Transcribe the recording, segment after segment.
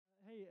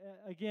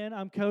Again,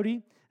 I'm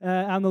Cody.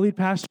 I'm the lead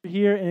pastor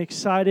here and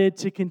excited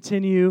to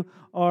continue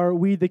our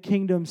We the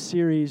Kingdom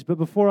series. But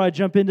before I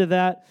jump into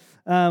that,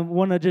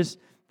 want to just,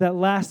 that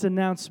last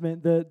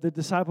announcement, the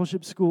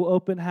Discipleship School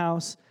Open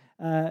House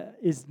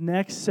is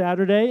next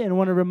Saturday. And I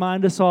want to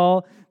remind us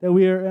all that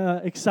we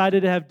are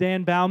excited to have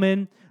Dan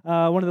Bauman,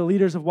 one of the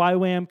leaders of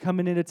YWAM,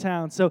 coming into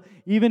town. So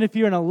even if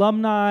you're an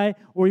alumni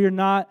or you're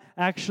not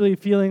actually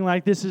feeling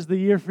like this is the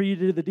year for you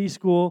to do the D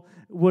School,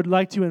 would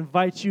like to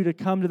invite you to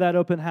come to that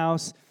open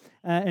house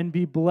and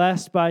be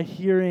blessed by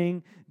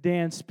hearing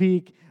Dan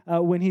speak.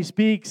 When he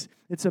speaks,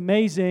 it's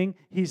amazing.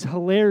 He's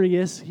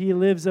hilarious. He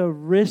lives a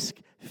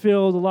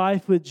risk-filled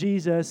life with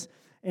Jesus,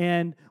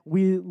 and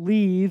we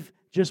leave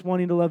just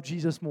wanting to love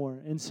Jesus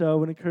more. And so I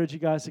would encourage you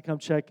guys to come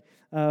check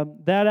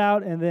that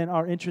out, and then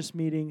our interest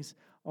meetings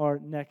are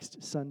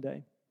next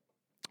Sunday.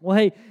 Well,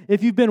 hey,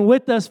 if you've been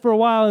with us for a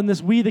while in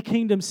this We the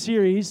Kingdom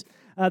series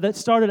that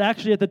started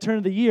actually at the turn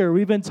of the year,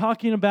 we've been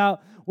talking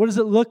about what does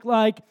it look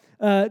like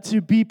to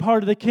be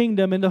part of the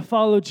kingdom and to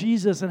follow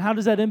Jesus, and how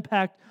does that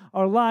impact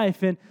our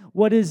life, and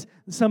what is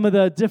some of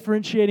the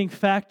differentiating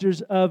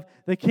factors of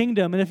the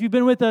kingdom. And if you've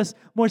been with us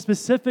more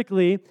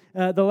specifically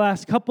the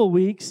last couple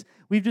weeks,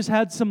 we've just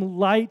had some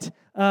light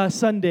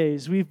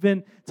Sundays. We've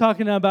been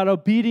talking about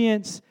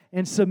obedience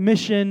and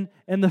submission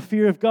and the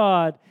fear of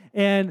God,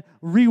 and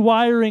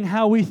rewiring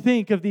how we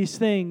think of these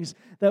things,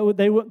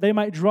 that they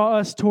might draw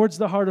us towards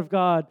the heart of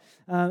God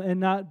and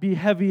not be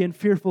heavy and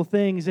fearful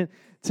things. And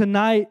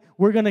tonight,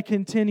 we're going to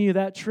continue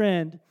that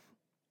trend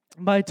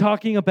by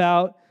talking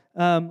about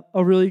a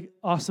really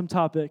awesome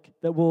topic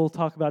that we'll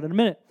talk about in a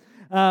minute.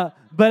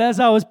 But as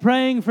I was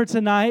praying for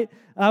tonight,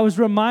 I was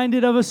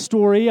reminded of a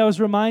story. I was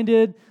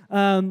reminded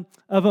of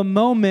a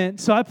moment.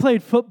 So I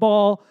played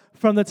football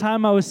from the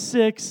time I was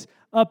 6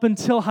 up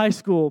until high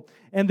school.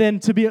 And then,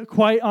 to be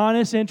quite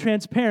honest and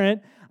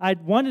transparent, I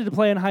wanted to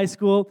play in high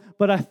school,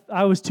 but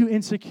I was too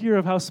insecure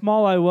of how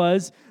small I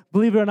was.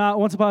 Believe it or not,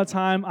 once upon a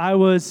time, I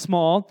was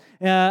small.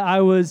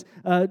 I was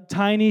a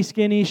tiny,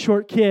 skinny,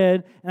 short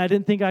kid, and I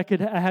didn't think I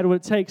had what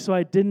it takes, so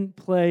I didn't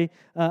play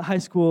high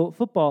school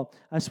football.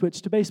 I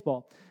switched to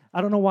baseball. I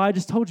don't know why I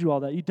just told you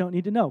all that. You don't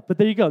need to know. But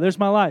there you go. There's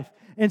my life.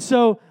 And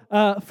so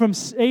from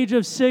age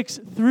of 6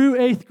 through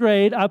 8th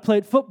grade, I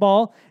played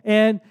football.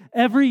 And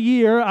every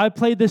year, I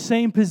played the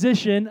same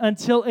position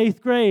until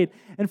 8th grade.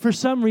 And for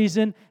some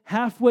reason,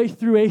 halfway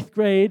through 8th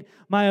grade,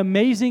 my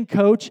amazing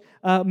coach,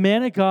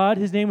 man of God,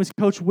 his name was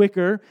Coach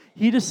Wicker,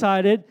 he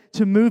decided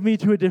to move me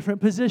to a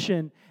different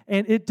position.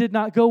 And it did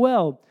not go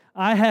well.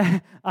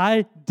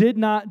 I did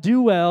not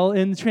do well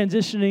in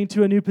transitioning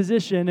to a new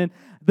position. And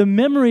the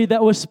memory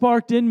that was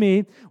sparked in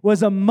me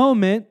was a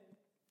moment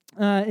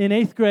in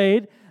 8th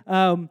grade.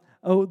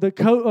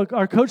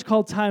 Our coach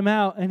called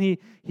timeout, and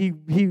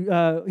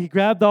he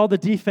grabbed all the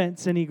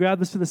defense, and he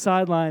grabbed us to the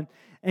sideline,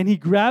 and he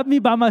grabbed me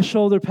by my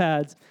shoulder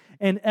pads,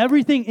 and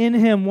everything in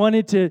him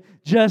wanted to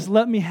just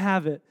let me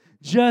have it,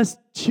 just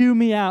chew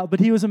me out. But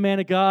he was a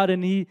man of God,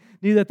 and he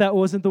knew that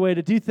wasn't the way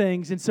to do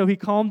things, and so he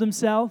calmed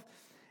himself.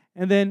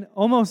 And then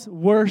almost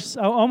worse,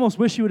 I almost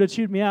wish he would have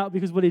chewed me out,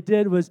 because what he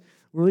did was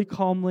really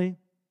calmly,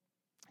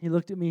 he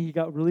looked at me, he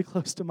got really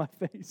close to my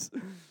face,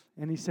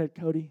 and he said,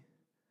 "Cody,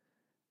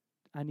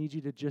 I need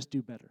you to just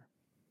do better."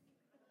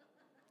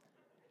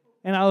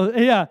 And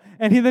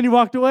then he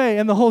walked away,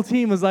 and the whole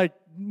team was like,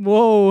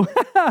 "Whoa."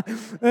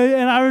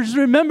 And I just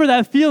remember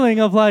that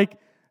feeling of like,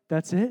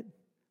 that's it?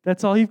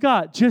 That's all you've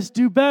got. Just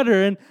do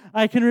better. And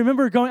I can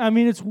remember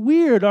it's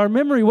weird, our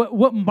memory,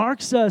 what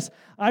marks us.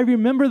 I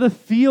remember the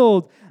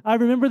field. I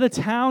remember the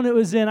town it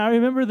was in. I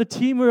remember the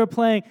team we were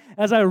playing.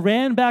 As I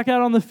ran back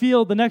out on the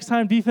field the next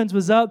time defense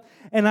was up,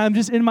 and I'm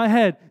just in my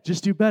head,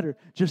 just do better,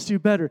 just do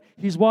better.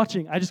 He's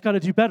watching. I just got to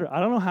do better.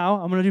 I don't know how.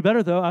 I'm going to do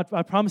better, though.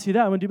 I promise you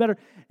that. I'm going to do better.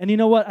 And you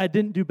know what? I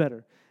didn't do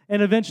better.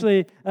 And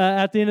eventually,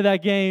 at the end of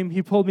that game,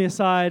 he pulled me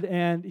aside,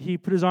 and he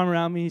put his arm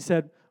around me. He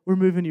said, "We're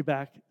moving you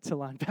back to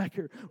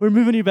linebacker. We're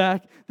moving you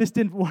back. This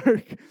didn't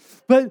work."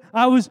 But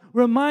I was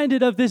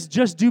reminded of this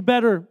just do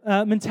better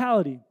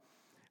mentality.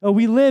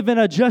 We live in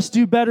a just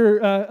do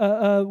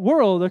better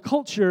world, a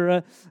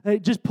culture.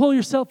 Just pull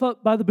yourself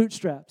up by the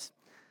bootstraps.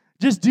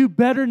 Just do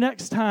better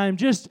next time.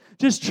 Just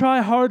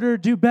try harder,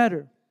 do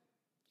better.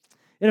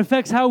 It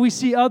affects how we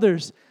see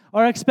others,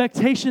 our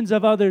expectations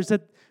of others.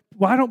 That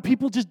why don't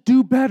people just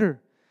do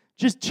better?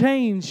 Just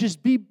change.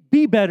 Just be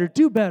better.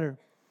 Do better.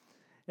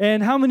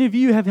 And how many of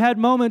you have had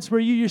moments where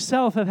you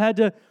yourself have had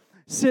to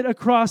sit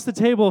across the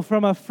table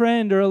from a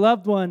friend or a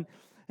loved one,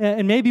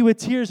 and maybe with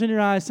tears in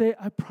your eyes say,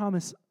 "I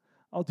promise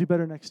I'll do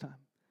better next time.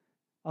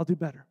 I'll do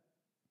better."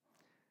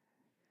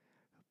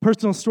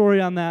 Personal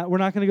story on that. We're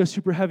not going to go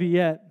super heavy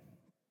yet.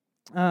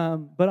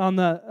 But on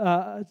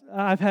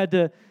I've had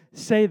to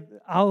say,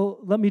 I'll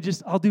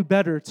do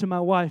better to my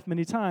wife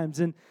many times.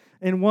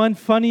 And one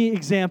funny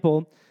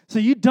example. So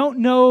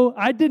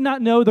I did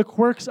not know the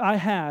quirks I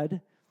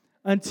had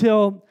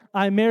until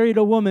I married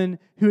a woman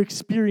who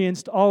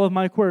experienced all of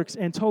my quirks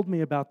and told me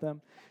about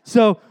them.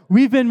 So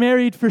we've been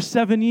married for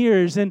 7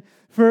 years, and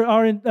for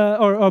our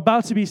or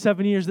about to be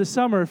 7 years this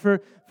summer.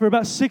 For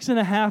about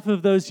 6.5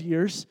 of those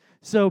years,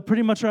 so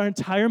pretty much our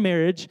entire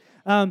marriage,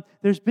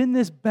 there's been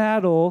this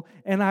battle,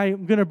 and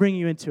I'm going to bring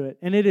you into it,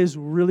 and it is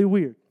really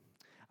weird.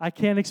 I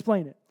can't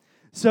explain it.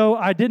 So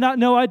I did not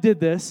know I did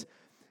this,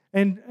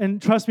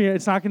 and trust me,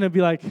 it's not going to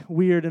be like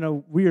weird in a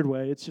weird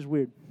way. It's just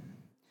weird.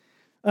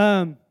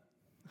 How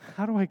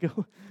do I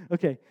go?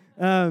 Okay.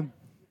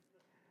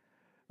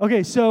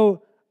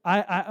 So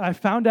I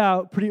found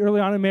out pretty early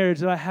on in marriage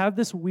that I have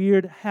this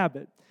weird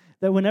habit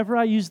that whenever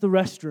I use the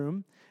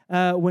restroom,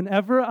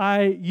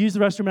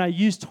 and I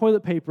use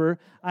toilet paper,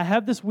 I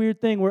have this weird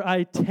thing where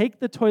I take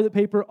the toilet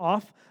paper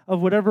off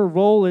of whatever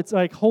roll it's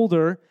like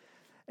holder,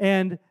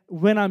 and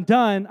when I'm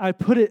done, I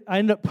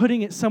end up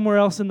putting it somewhere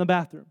else in the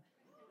bathroom.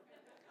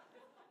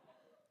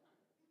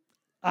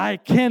 I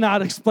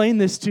cannot explain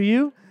this to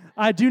you.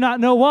 I do not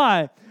know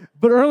why.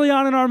 But early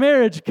on in our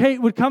marriage,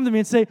 Kate would come to me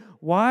and say,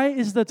 "Why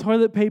is the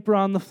toilet paper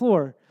on the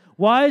floor?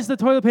 Why is the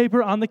toilet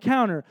paper on the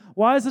counter?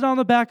 Why is it on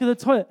the back of the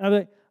toilet?" And I'd be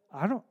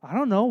like, I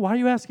don't know. Why are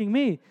you asking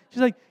me?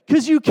 She's like,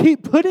 "Because you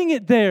keep putting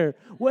it there."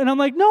 And I'm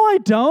like, "No, I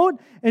don't."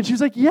 And she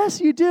was like,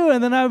 "Yes, you do."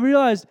 And then I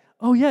realized,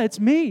 oh yeah, it's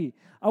me.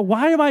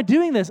 Why am I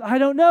doing this? I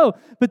don't know.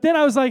 But then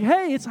I was like,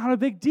 hey, it's not a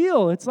big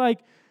deal. It's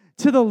like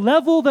to the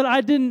level that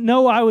I didn't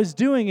know I was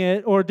doing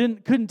it or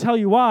couldn't tell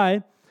you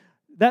why,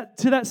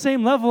 to that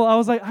same level, I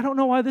was like, I don't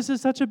know why this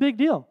is such a big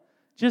deal.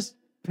 Just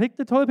pick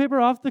the toilet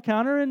paper off the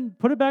counter and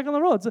put it back on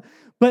the roll.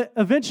 But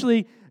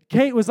eventually,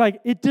 Kate was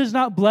like, it does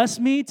not bless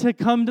me to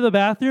come to the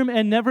bathroom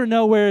and never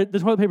know where the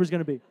toilet paper is going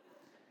to be.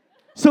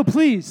 So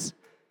please,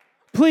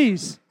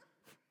 like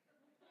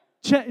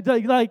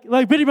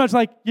pretty much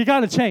like you got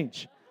to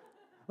change.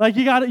 Like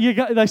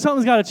like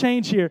something's got to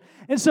change here.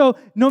 And so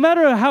no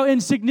matter how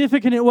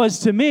insignificant it was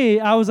to me,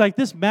 I was like,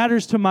 this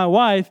matters to my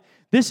wife.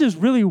 This is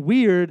really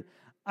weird.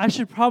 I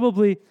should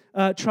probably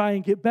try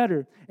and get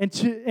better.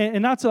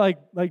 And not to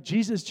like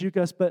Jesus juke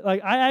us, but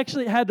like I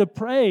actually had to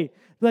pray,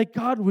 like,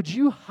 God, would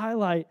you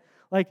highlight,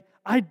 like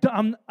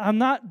I'm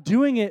not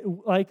doing it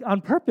like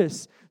on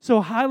purpose. So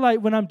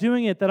highlight when I'm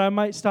doing it that I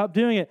might stop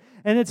doing it.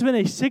 And it's been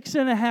a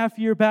 6.5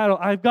 year battle.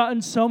 I've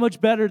gotten so much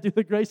better through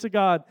the grace of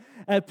God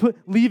at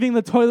leaving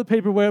the toilet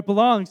paper where it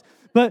belongs.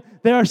 But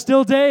there are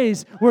still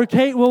days where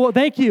Kate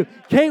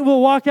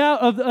will walk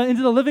out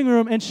into the living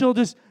room and she'll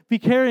just be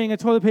carrying a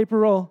toilet paper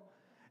roll.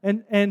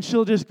 And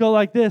she'll just go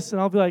like this, and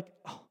I'll be like,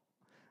 oh,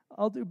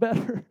 I'll do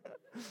better.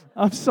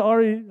 I'm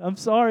sorry,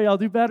 I'll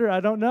do better.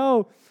 I don't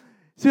know.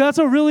 See, that's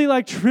a really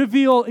like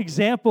trivial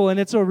example, and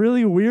it's a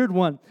really weird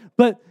one.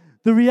 But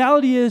the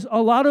reality is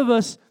a lot of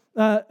us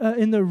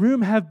in the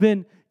room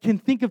can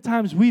think of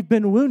times we've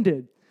been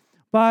wounded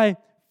by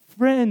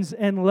friends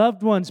and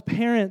loved ones,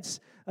 parents,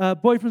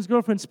 boyfriends,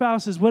 girlfriends,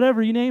 spouses,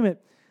 whatever, you name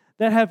it,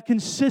 that have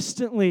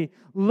consistently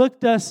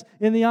looked us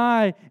in the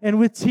eye and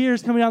with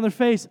tears coming down their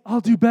face, I'll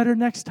do better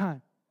next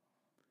time.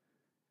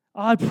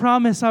 I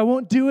promise I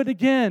won't do it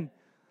again.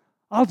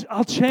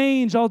 I'll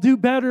change. I'll do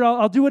better.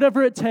 I'll do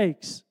whatever it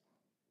takes.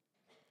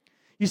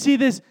 You see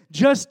this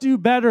just do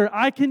better.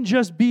 I can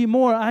just be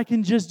more. I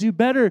can just do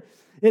better.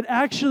 It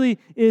actually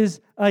is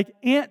like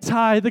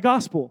anti the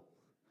gospel.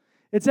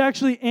 It's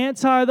actually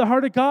anti the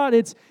heart of God.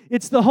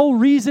 It's the whole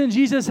reason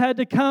Jesus had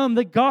to come,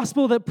 the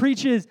gospel that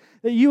preaches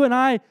that you and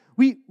I,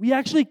 we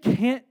actually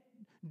can't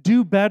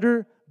do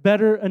better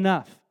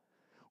enough.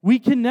 We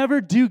can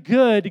never do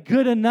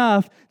good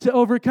enough to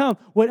overcome.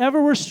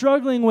 Whatever we're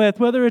struggling with,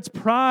 whether it's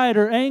pride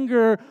or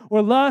anger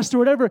or lust or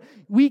whatever,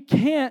 we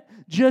can't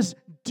just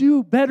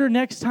do better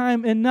next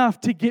time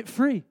enough to get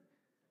free.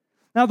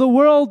 Now, the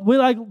world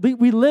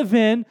we live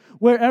in,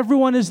 where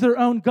everyone is their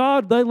own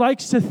God, they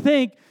likes to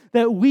think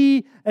that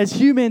we as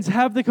humans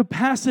have the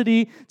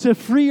capacity to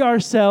free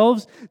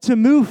ourselves, to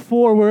move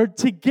forward,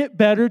 to get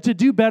better, to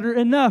do better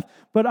enough.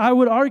 But I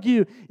would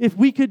argue, if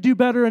we could do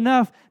better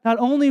enough, not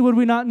only would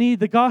we not need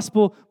the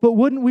gospel, but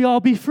wouldn't we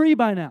all be free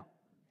by now?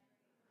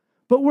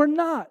 But we're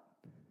not.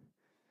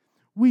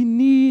 We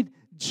need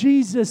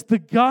Jesus, the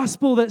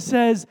gospel that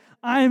says,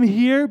 I am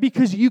here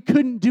because you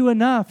couldn't do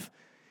enough.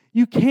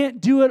 You can't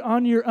do it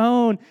on your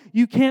own.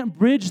 You can't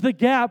bridge the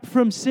gap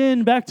from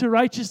sin back to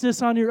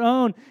righteousness on your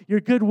own. Your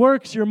good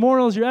works, your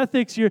morals, your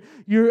ethics, your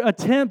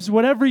attempts,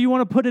 whatever you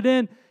want to put it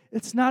in,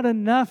 it's not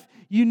enough.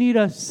 You need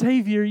a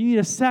Savior. You need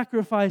a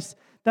sacrifice.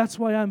 That's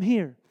why I'm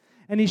here.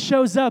 And He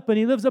shows up and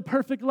He lives a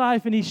perfect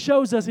life and He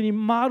shows us and He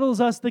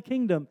models us the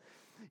kingdom.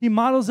 He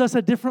models us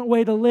a different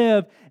way to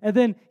live. And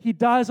then He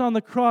dies on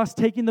the cross,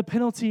 taking the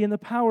penalty and the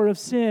power of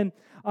sin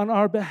on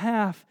our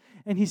behalf.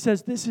 And He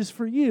says, this is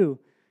for you.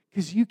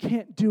 Because you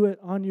can't do it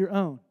on your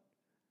own.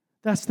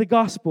 That's the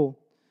gospel.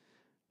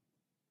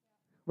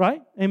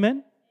 Right?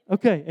 Amen?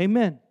 Okay,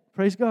 amen.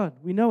 Praise God.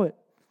 We know it.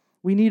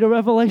 We need a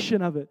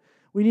revelation of it.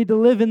 We need to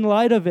live in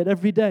light of it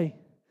every day.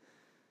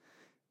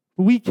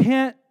 We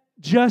can't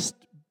just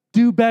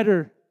do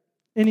better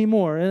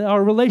anymore. In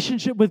our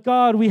relationship with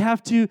God, we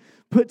have to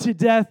put to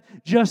death,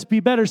 just be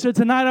better. So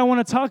tonight I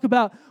want to talk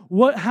about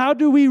how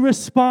do we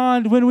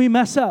respond when we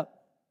mess up?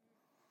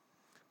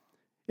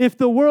 If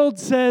the world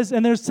says,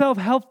 and there's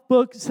self-help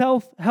books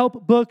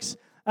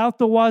out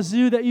the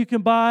wazoo that you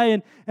can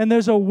buy, and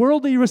there's a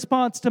worldly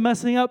response to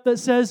messing up that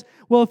says,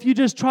 well, if you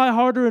just try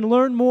harder and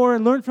learn more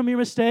and learn from your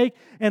mistake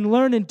and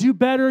learn and do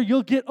better,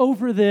 you'll get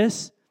over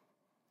this.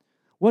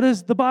 What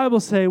does the Bible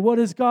say? What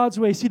is God's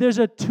way? See, there's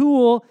a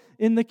tool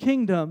in the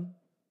kingdom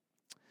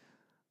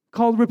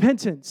called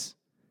repentance.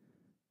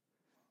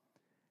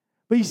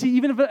 But you see,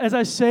 even if, as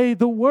I say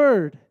the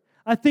word,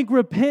 I think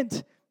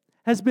repent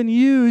has been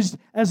used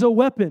as a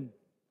weapon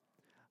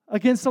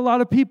against a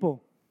lot of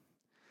people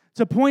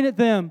to point at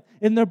them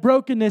in their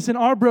brokenness and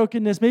our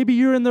brokenness. Maybe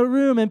you're in the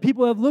room and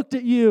people have looked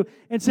at you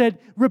and said,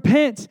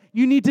 repent,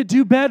 you need to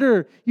do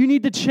better, you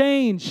need to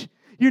change.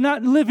 You're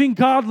not living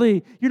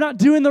godly. You're not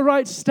doing the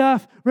right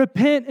stuff.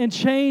 Repent and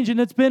change. And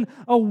it's been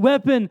a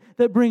weapon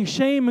that brings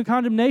shame and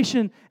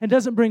condemnation and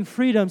doesn't bring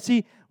freedom.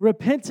 See,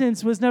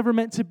 repentance was never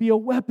meant to be a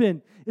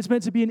weapon. It's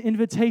meant to be an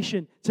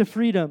invitation to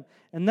freedom.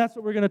 And that's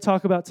what we're going to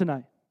talk about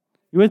tonight.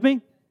 You with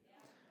me?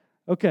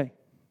 Okay.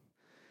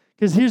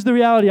 Because here's the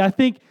reality. I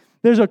think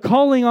there's a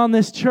calling on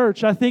this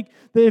church. I think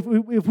that if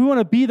we want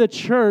to be the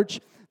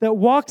church that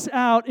walks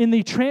out in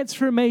the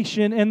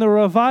transformation and the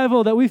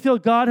revival that we feel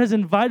God has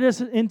invited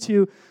us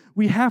into,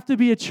 we have to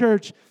be a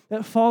church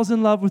that falls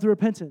in love with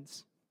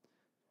repentance.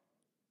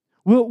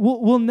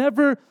 We'll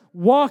never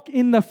walk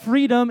in the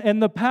freedom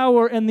and the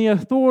power and the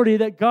authority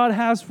that God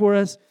has for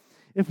us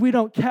if we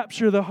don't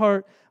capture the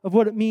heart of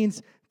what it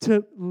means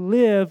to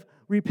live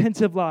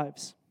repentive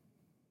lives.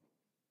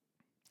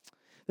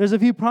 There's a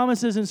few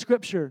promises in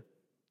Scripture.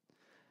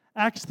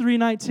 Acts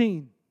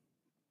 3:19.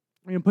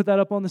 We're going to put that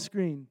up on the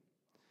screen.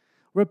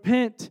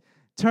 Repent,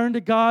 turn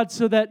to God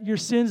so that your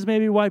sins may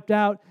be wiped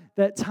out,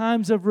 that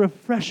times of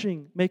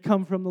refreshing may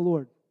come from the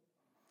Lord.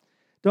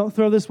 Don't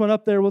throw this one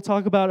up there. We'll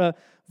talk about a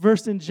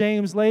verse in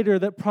James later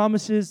that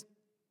promises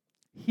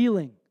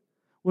healing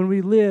when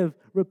we live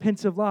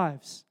repentive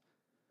lives.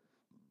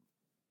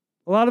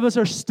 A lot of us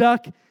are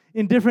stuck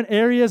in different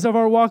areas of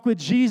our walk with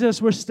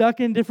Jesus. We're stuck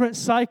in different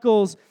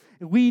cycles.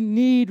 We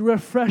need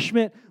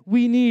refreshment.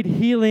 We need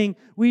healing.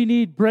 We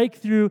need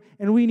breakthrough.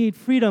 And we need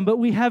freedom. But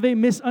we have a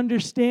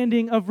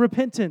misunderstanding of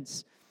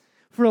repentance.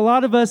 For a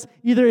lot of us,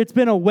 either it's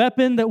been a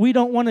weapon that we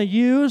don't want to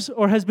use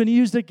or has been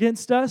used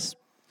against us,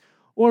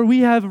 or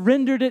we have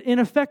rendered it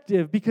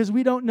ineffective because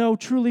we don't know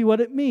truly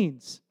what it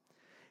means.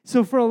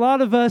 So for a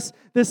lot of us,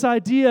 this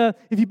idea,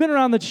 if you've been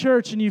around the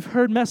church and you've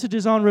heard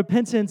messages on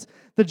repentance,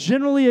 the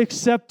generally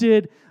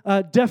accepted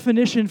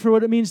definition for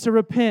what it means to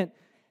repent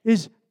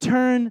is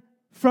turn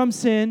from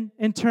sin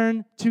and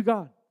turn to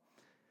God.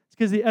 It's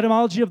because the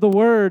etymology of the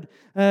word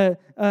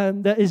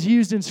that is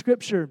used in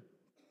Scripture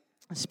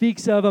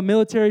speaks of a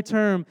military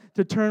term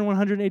to turn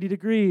 180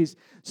 degrees.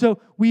 So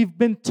we've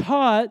been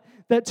taught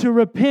that to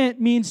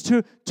repent means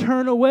to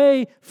turn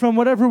away from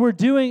whatever we're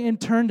doing and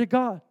turn to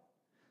God.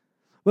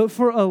 But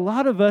for a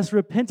lot of us,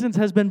 repentance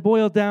has been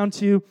boiled down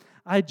to,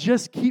 I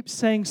just keep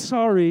saying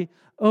sorry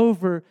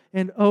over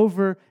and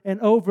over and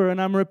over, and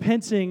I'm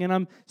repenting, and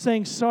I'm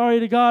saying sorry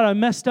to God, I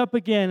messed up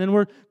again, and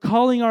we're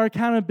calling our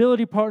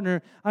accountability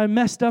partner, I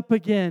messed up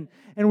again,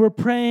 and we're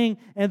praying,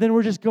 and then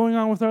we're just going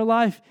on with our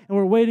life, and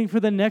we're waiting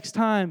for the next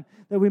time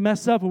that we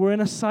mess up, and we're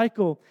in a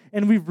cycle,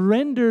 and we've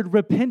rendered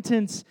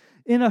repentance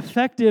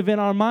ineffective in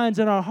our minds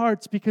and our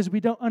hearts because we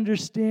don't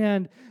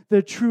understand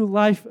the true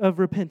life of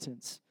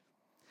repentance.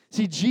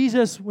 See,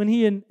 Jesus, when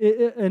he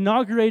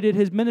inaugurated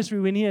his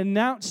ministry, when he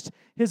announced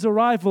his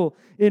arrival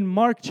in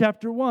Mark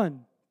chapter 1,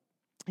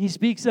 he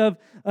speaks of,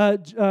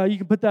 you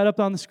can put that up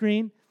on the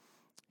screen.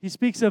 He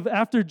speaks of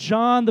after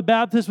John the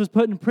Baptist was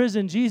put in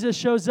prison, Jesus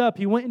shows up.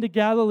 He went into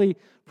Galilee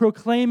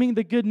proclaiming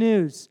the good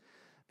news.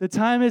 The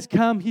time has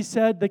come, he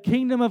said, the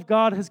kingdom of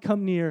God has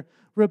come near.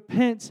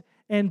 Repent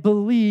and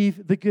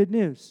believe the good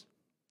news.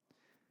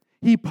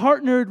 He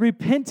partnered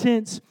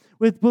repentance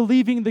with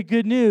believing the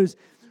good news.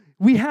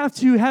 We have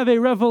to have a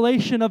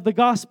revelation of the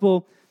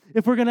gospel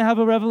if we're going to have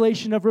a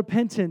revelation of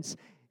repentance.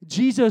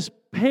 Jesus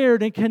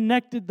paired and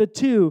connected the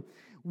two.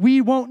 We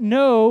won't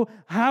know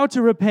how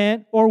to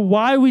repent or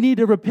why we need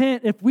to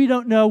repent if we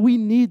don't know we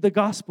need the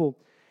gospel.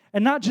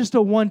 And not just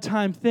a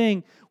one-time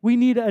thing. We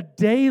need a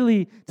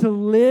daily to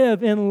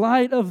live in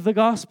light of the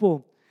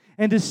gospel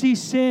and to see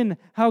sin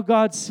how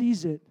God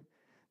sees it,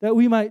 that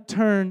we might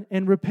turn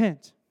and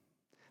repent.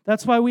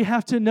 That's why we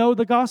have to know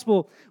the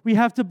gospel. We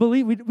have to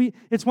believe.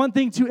 It's one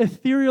thing to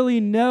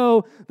ethereally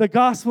know the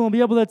gospel and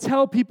be able to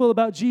tell people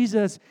about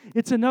Jesus.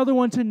 It's another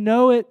one to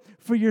know it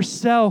for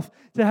yourself,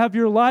 to have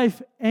your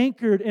life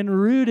anchored and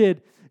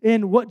rooted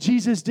in what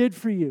Jesus did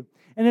for you.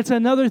 And it's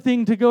another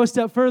thing to go a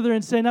step further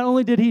and say, not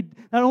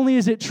only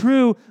is it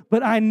true,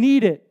 but I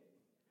need it.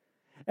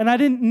 And I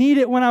didn't need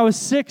it when I was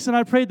 6 and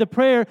I prayed the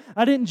prayer.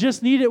 I didn't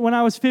just need it when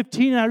I was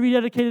 15 and I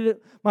rededicated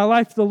my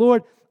life to the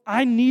Lord.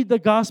 I need the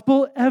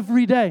gospel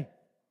every day.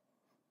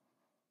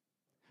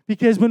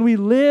 Because when we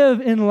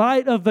live in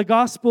light of the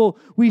gospel,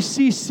 we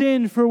see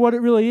sin for what it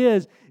really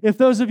is. If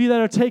those of you that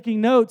are taking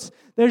notes,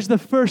 there's the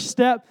first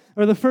step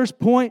or the first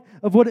point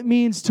of what it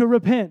means to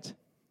repent.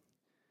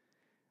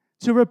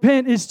 To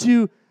repent is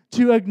to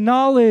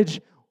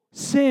acknowledge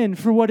sin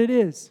for what it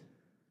is.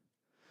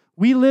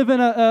 We live in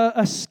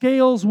a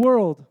scales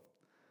world.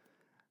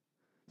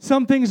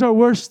 Some things are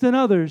worse than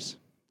others.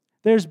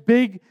 There's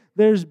big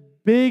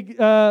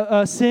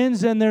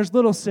sins and there's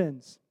little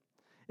sins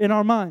in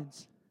our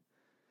minds.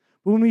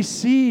 But when we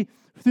see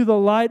through the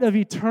light of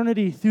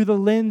eternity, through the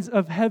lens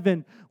of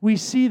heaven, we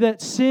see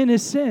that sin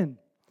is sin.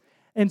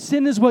 And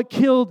sin is what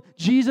killed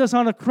Jesus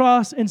on a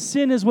cross, and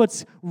sin is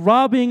what's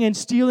robbing and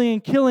stealing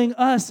and killing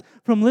us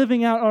from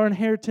living out our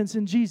inheritance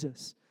in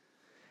Jesus.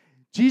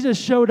 Jesus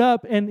showed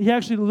up and he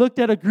actually looked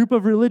at a group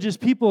of religious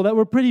people that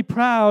were pretty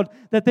proud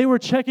that they were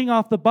checking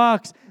off the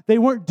box. They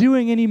weren't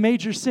doing any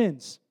major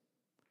sins.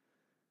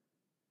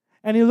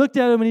 And he looked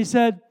at them and he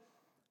said,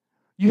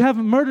 you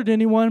haven't murdered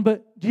anyone,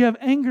 but do you have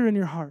anger in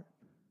your heart?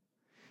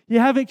 You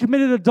haven't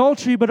committed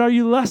adultery, but are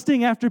you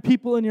lusting after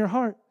people in your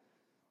heart?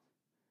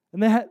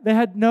 And they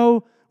had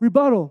no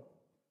rebuttal.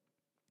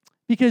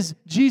 Because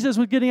Jesus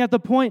was getting at the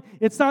point,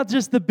 it's not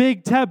just the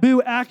big taboo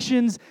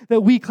actions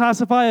that we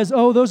classify as,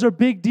 oh, those are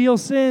big deal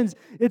sins.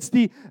 It's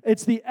the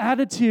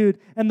attitude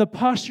and the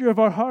posture of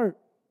our heart.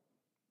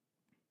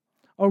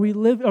 Are we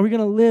going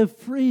to live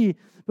free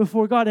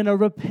before God in a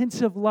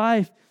repentant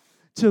life,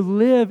 to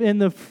live in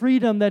the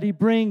freedom that He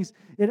brings?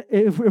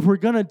 If we're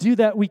going to do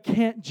that, we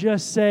can't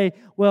just say,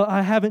 well,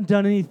 I haven't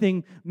done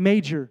anything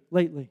major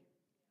lately.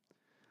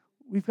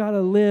 We've got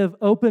to live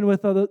open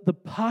with the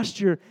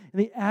posture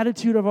and the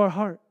attitude of our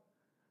heart.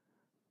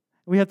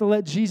 We have to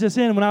let Jesus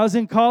in. When I was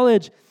in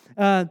college,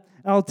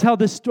 I'll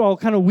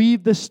kind of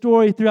weave this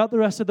story throughout the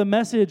rest of the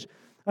message.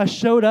 I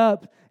showed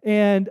up,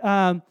 and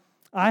I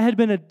had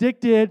been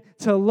addicted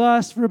to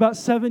lust for about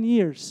 7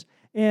 years,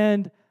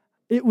 and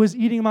it was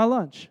eating my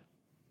lunch.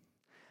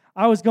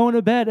 I was going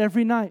to bed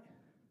every night,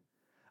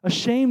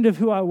 ashamed of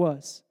who I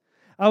was.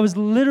 I was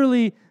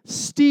literally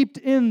steeped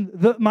in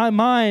my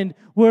mind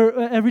where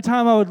every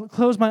time I would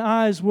close my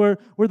eyes were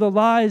the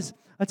lies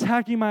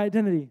attacking my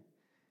identity.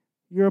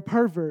 You're a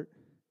pervert.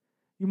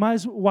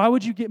 Why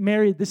would you get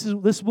married?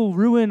 This will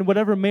ruin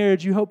whatever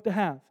marriage you hope to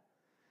have.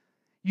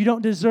 You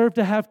don't deserve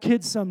to have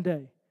kids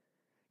someday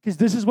because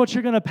this is what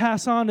you're going to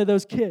pass on to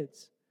those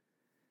kids.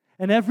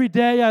 And every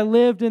day I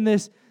lived in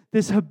this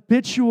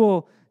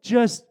habitual,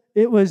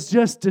 it was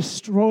just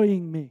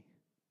destroying me.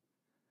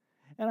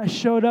 And I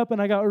showed up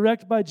and I got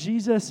wrecked by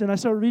Jesus and I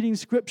started reading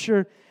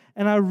Scripture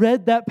and I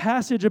read that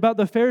passage about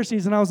the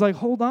Pharisees and I was like,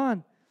 hold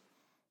on.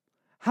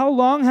 How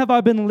long have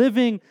I been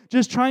living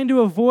just trying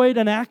to avoid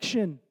an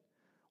action?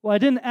 Well, I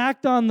didn't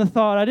act on the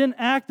thought. I didn't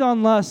act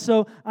on lust,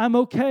 so I'm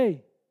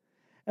okay.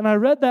 And I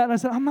read that and I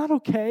said, I'm not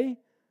okay.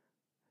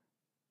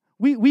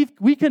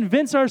 We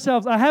convince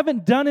ourselves, I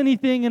haven't done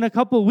anything in a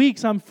couple of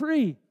weeks, I'm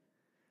free.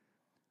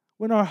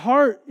 When our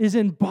heart is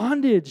in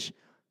bondage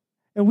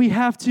and we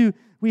have to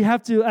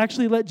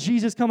actually let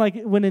Jesus come,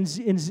 like when in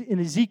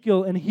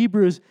Ezekiel and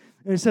Hebrews,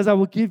 and it says, I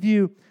will give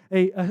you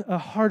a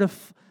heart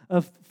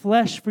of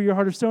flesh for your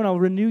heart of stone. I will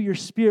renew your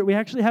spirit. We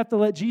actually have to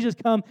let Jesus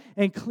come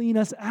and clean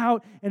us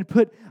out and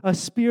put a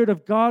spirit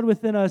of God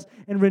within us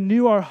and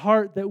renew our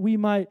heart that we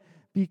might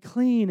be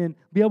clean and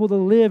be able to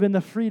live in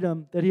the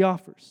freedom that He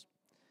offers.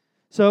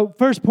 So,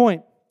 first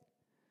point,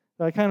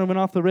 I kind of went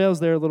off the rails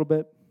there a little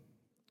bit.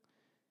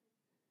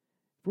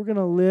 If we're going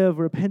to live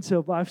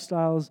repentant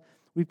lifestyles,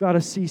 we've got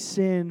to see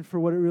sin for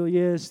what it really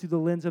is through the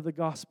lens of the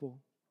gospel.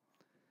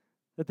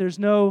 That there's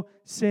no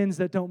sins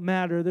that don't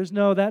matter.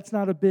 That's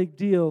not a big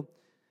deal.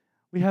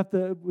 We have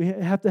to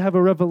have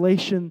a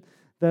revelation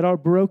that our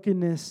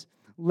brokenness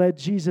led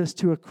Jesus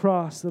to a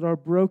cross, that our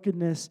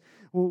brokenness,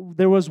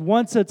 there was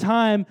once a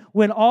time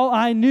when all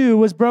I knew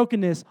was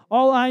brokenness.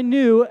 All I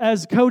knew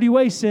as Cody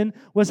Wason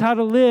was how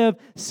to live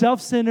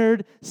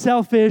self-centered,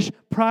 selfish,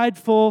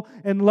 prideful,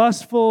 and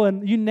lustful,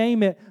 and you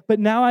name it. But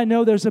now I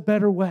know there's a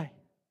better way.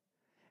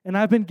 And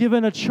I've been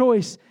given a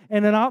choice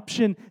and an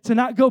option to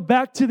not go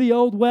back to the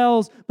old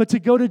wells, but to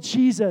go to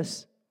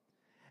Jesus.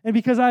 And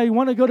because I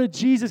want to go to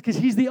Jesus, because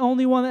He's the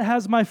only one that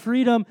has my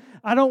freedom,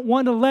 I don't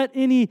want to let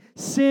any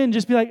sin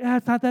just be like,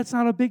 that's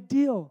not a big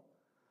deal.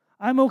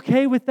 I'm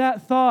okay with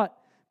that thought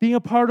being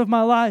a part of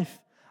my life.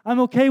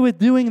 I'm okay with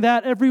doing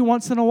that every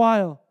once in a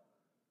while.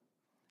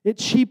 It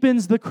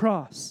cheapens the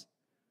cross.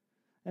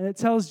 And it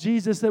tells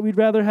Jesus that we'd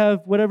rather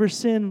have whatever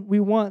sin we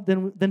want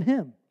than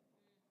Him.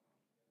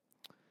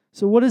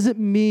 So what does it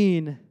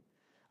mean?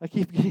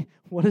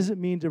 What does it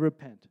mean to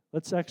repent?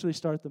 Let's actually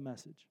start the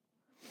message.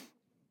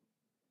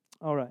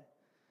 All right.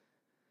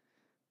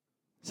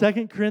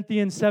 2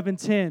 Corinthians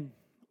 7:10.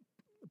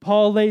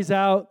 Paul lays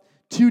out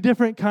two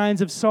different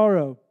kinds of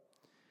sorrow.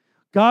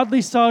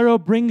 Godly sorrow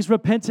brings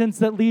repentance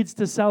that leads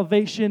to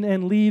salvation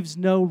and leaves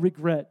no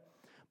regret.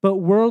 But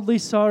worldly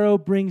sorrow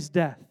brings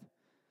death.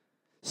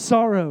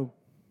 Sorrow,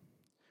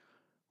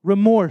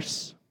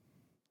 remorse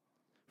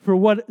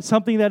for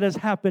something that has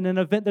happened, an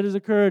event that has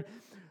occurred.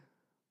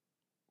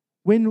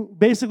 When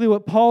basically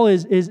what Paul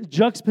is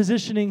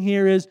juxtapositioning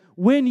here is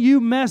when you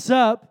mess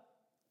up,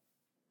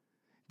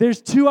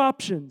 there's two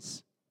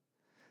options.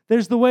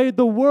 There's the way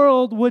the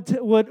world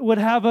would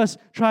have us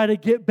try to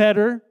get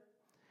better,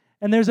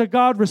 and there's a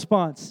God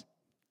response.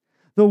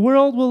 The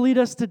world will lead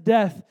us to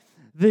death.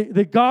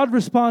 The God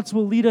response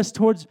will lead us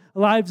towards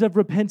lives of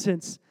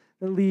repentance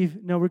that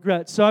leave no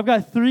regrets. So I've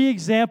got 3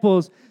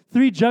 examples,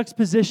 3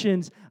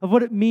 juxtapositions of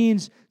what it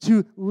means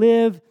to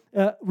live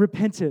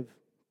repentive.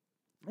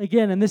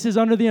 Again, and this is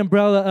under the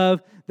umbrella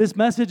of this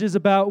message is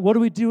about what do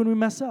we do when we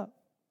mess up?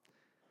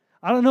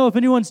 I don't know if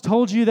anyone's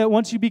told you that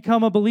once you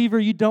become a believer,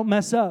 you don't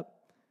mess up.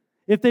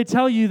 If they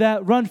tell you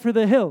that, run for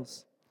the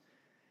hills.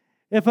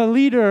 If a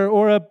leader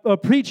or a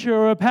preacher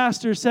or a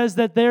pastor says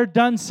that they're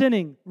done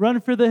sinning,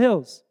 run for the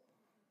hills.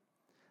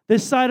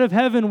 This side of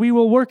heaven, we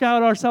will work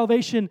out our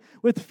salvation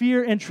with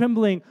fear and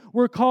trembling.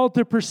 We're called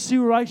to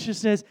pursue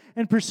righteousness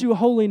and pursue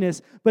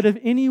holiness. But if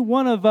any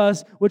one of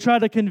us would try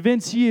to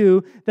convince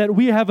you that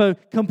we have a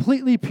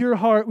completely pure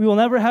heart, we will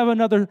never have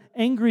another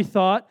angry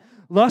thought,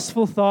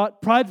 lustful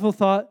thought, prideful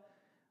thought,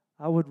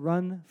 I would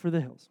run for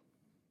the hills.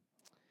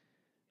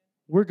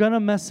 We're going to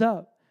mess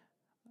up.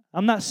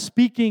 I'm not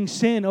speaking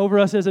sin over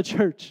us as a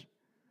church,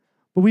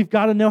 but we've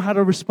got to know how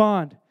to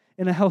respond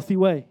in a healthy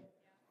way.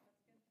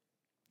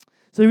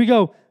 So here we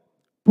go.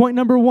 Point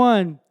number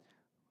 1,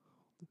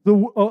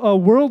 a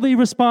worldly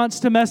response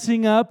to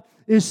messing up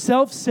is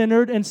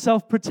self-centered and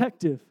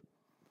self-protective.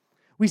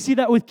 We see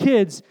that with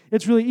kids.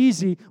 It's really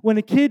easy. When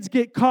the kids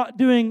get caught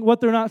doing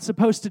what they're not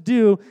supposed to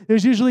do,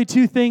 there's usually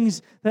 2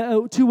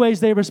 ways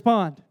they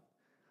respond.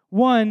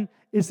 1,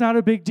 it's not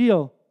a big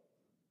deal.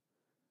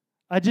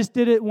 I just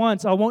did it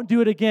once. I won't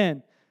do it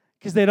again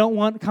because they don't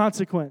want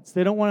consequence.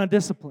 They don't want a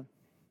discipline.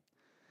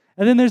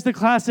 And then there's the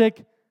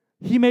classic,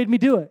 he made me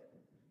do it.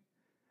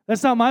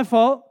 That's not my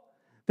fault.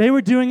 They were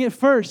doing it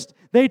first.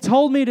 They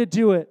told me to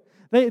do it.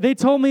 They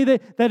told me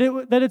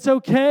that it's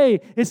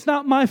okay. It's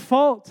not my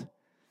fault.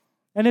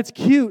 And it's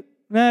cute.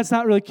 No, it's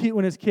not really cute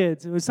when it's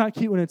kids. It's not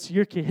cute when it's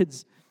your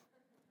kids.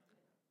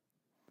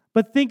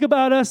 But think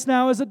about us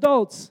now as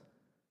adults.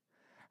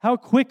 How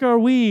quick are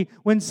we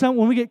when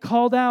we get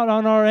called out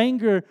on our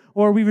anger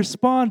or we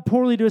respond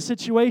poorly to a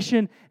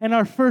situation and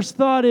our first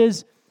thought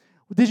is,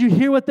 did you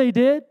hear what they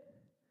did?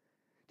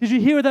 Did you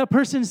hear what that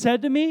person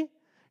said to me?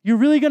 You're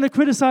really going to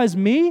criticize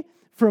me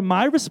for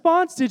my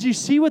response? Did you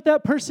see what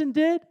that person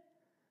did?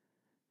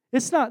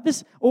 It's not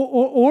this,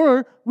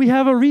 or we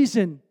have a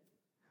reason.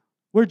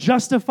 We're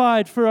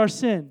justified for our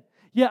sin.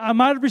 Yeah, I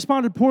might have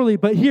responded poorly,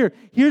 but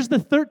here's the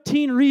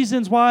 13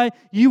 reasons why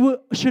you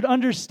should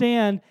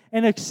understand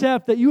and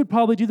accept that you would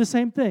probably do the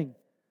same thing.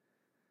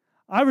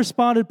 I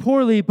responded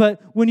poorly,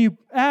 but when you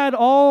add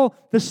all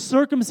the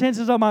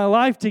circumstances of my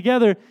life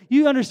together,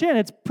 you understand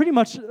it's pretty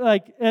much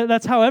like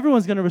that's how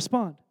everyone's going to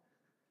respond.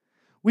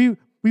 We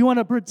want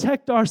to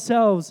protect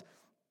ourselves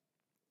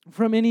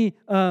from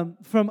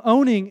from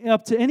owning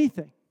up to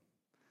anything.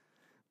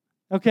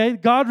 Okay,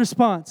 God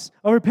response,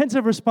 a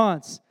repentant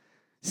response.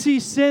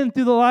 See sin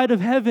through the light of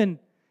heaven,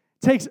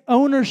 takes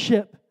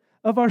ownership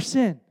of our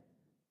sin.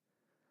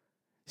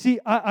 See,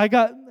 I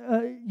got,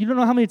 you don't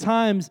know how many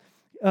times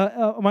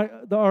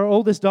our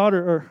oldest daughter,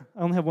 or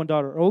I only have one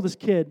daughter, our oldest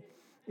kid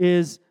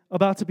is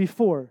about to be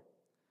 4.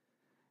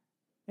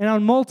 And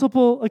on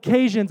multiple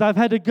occasions, I've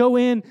had to go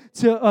in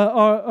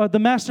to the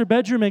master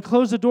bedroom and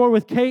close the door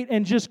with Kate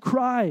and just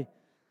cry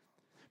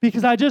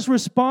because I just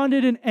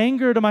responded in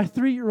anger to my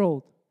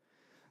 3-year-old.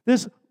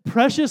 This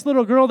precious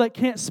little girl that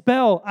can't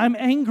spell, I'm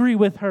angry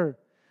with her.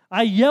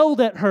 I yelled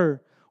at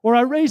her, or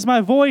I raised my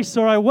voice,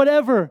 or I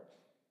whatever.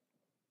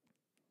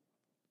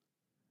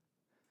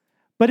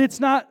 But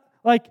it's not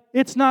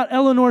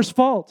Eleanor's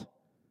fault.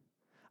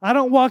 I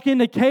don't walk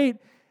into Kate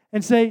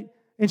and say,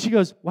 and she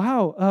goes,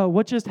 wow,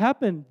 what just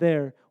happened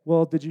there?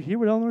 Well, did you hear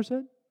what Eleanor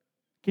said?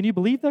 Can you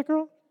believe that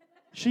girl?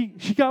 She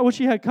got what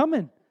she had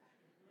coming.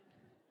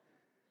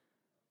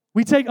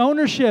 We take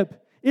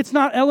ownership. It's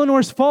not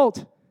Eleanor's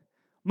fault.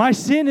 My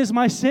sin is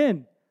my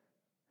sin.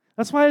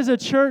 That's why as a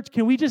church,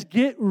 can we just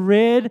get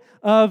rid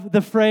of the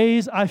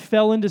phrase, I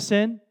fell into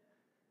sin?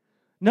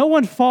 No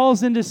one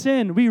falls into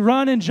sin. We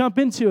run and jump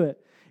into it.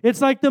 It's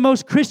like the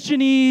most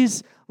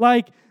Christianese,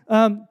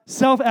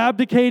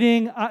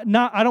 self-abdicating, I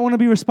don't want to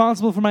be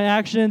responsible for my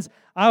actions.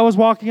 I was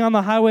walking on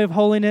the highway of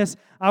holiness.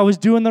 I was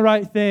doing the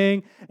right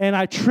thing, and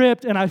I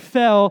tripped, and I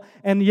fell,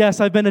 and yes,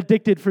 I've been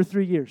addicted for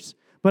 3 years.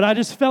 But I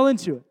just fell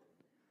into it.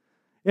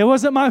 It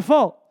wasn't my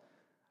fault.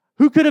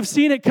 Who could have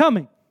seen it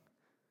coming?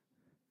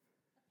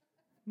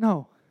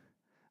 No.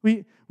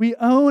 We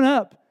own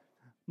up.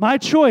 My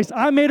choice.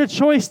 I made a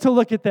choice to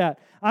look at that.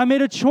 I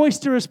made a choice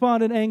to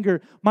respond in anger.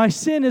 My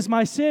sin is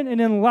my sin,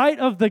 and in light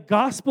of the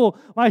gospel,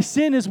 my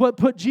sin is what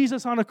put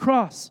Jesus on a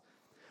cross.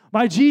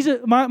 My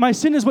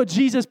sin is what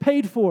Jesus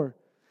paid for.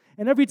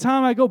 And every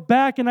time I go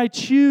back and I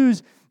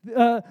choose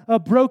a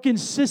broken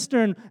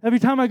cistern, every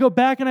time I go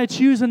back and I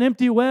choose an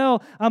empty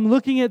well, I'm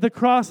looking at the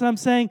cross and I'm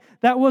saying,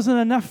 that wasn't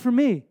enough for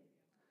me.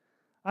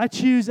 I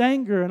choose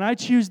anger, and I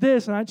choose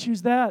this, and I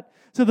choose that.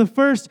 So the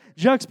first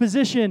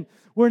juxtaposition,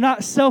 we're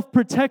not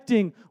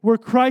self-protecting, we're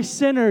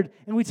Christ-centered,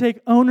 and we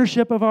take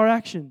ownership of our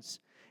actions.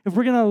 If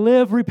we're going to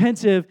live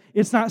repentive,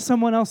 it's not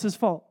someone else's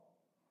fault.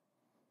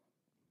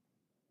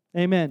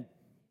 Amen.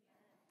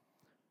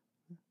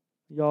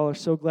 Y'all are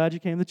so glad you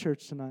came to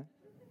church tonight.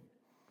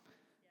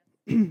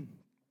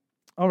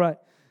 All right.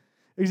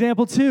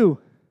 Example 2.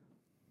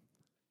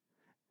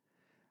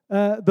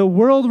 The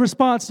world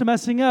response to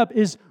messing up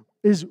is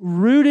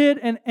rooted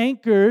and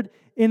anchored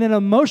in an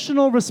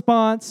emotional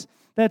response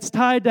that's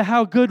tied to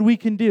how good we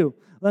can do.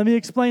 Let me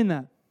explain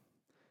that.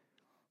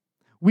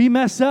 We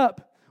mess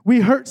up.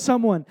 We hurt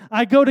someone.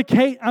 I go to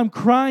Kate, I'm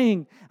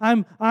crying.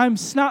 I'm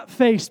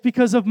snot-faced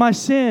because of my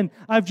sin.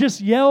 I've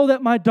just yelled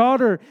at my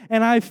daughter,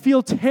 and I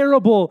feel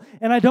terrible,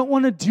 and I don't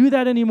want to do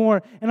that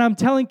anymore. And I'm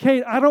telling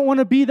Kate, I don't want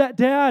to be that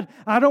dad.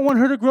 I don't want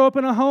her to grow up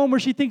in a home where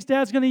she thinks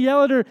dad's going to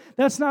yell at her.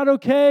 That's not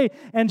okay.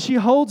 And she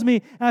holds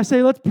me, and I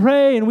say, let's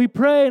pray, and we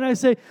pray, and I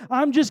say,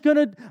 I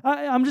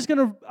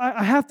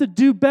have to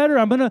do better.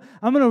 I'm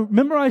gonna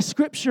memorize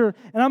Scripture,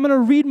 and I'm gonna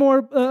read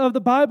more of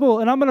the Bible,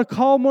 and I'm gonna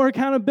call more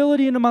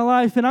accountability into my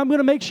life, and I'm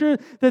gonna make sure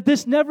that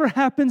this never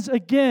happens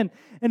again.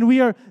 And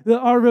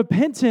our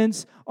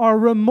repentance, our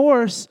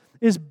remorse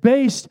is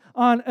based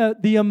on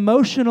the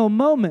emotional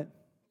moment.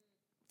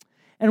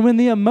 And when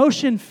the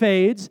emotion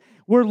fades,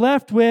 we're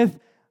left with,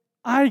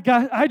 I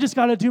just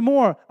got to do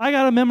more. I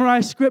got to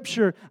memorize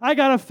Scripture. I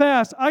got to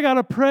fast. I got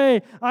to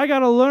pray. I got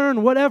to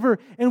learn whatever.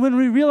 And when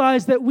we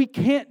realize that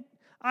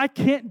I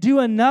can't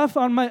do enough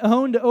on my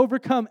own to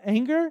overcome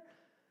anger,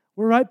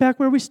 we're right back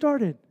where we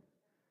started.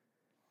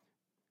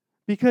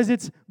 Because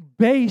it's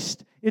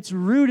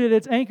rooted,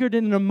 it's anchored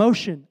in an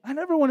emotion. I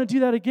never want to do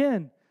that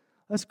again.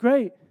 That's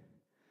great.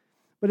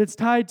 But it's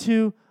tied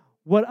to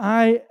what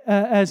I,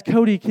 as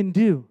Cody, can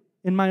do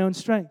in my own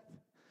strength.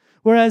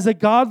 Whereas a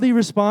godly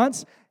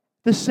response,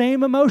 the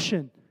same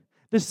emotion,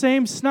 the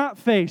same snot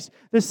face,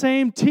 the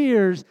same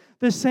tears,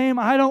 the same,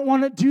 I don't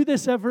want to do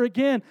this ever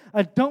again.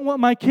 I don't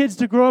want my kids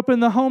to grow up in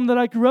the home that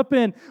I grew up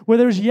in where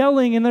there's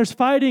yelling and there's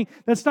fighting.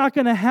 That's not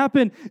going to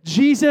happen.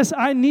 Jesus,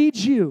 I need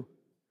you.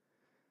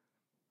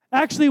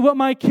 Actually, what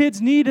my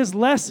kids need is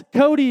less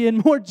Cody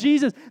and more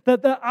Jesus.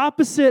 The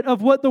opposite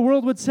of what the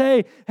world would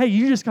say. Hey,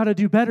 you just got to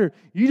do better.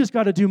 You just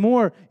got to do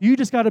more. You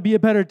just got to be a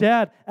better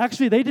dad.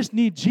 Actually, they just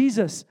need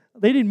Jesus.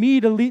 They need me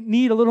to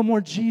need a little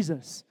more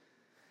Jesus.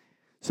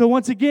 So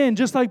once again,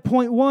 just like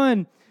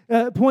point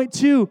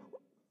 2,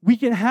 we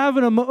can have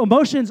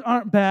emotions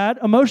aren't bad.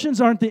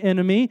 Emotions aren't the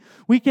enemy.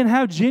 We can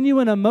have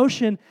genuine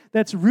emotion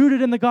that's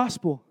rooted in the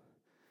gospel.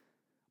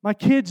 My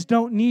kids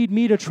don't need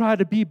me to try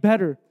to be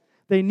better.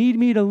 They need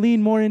me to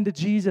lean more into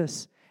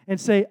Jesus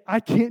and say, I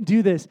can't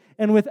do this.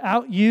 And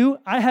without you,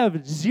 I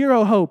have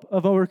zero hope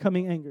of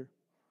overcoming anger.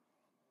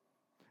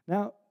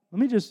 Now,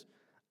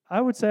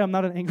 I would say I'm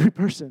not an angry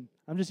person.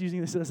 I'm just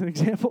using this as an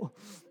example.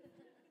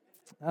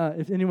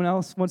 If anyone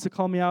else wants to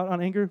call me out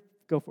on anger,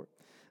 go for it.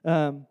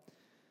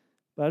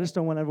 But I just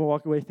don't want everyone to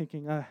walk away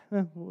thinking, that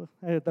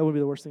would be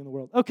the worst thing in the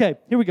world. Okay,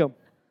 here we go.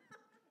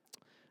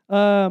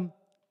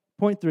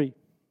 Point 3.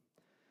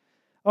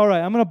 All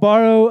right, I'm going to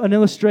borrow an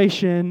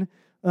illustration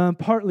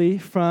partly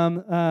from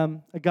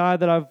a guy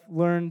that I've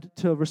learned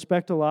to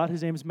respect a lot.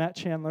 His name is Matt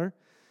Chandler.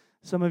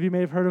 Some of you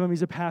may have heard of him.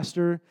 He's a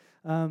pastor,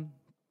 and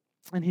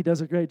he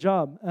does a great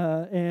job.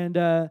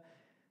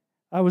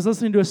 I was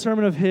listening to a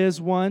sermon of his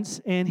once,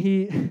 and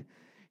he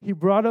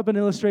brought up an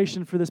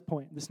illustration for this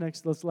point,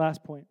 this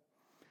last point.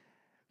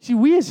 See,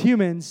 we as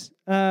humans,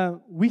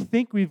 we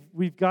think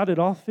we've got it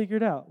all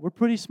figured out. We're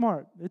pretty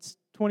smart. It's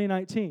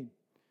 2019.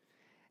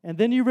 And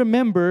then you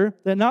remember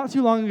that not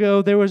too long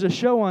ago, there was a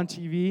show on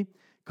TV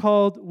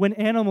called When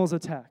Animals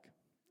Attack.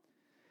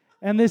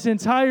 And this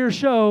entire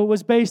show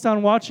was based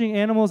on watching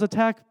animals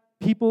attack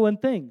people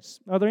and things,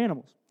 other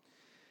animals.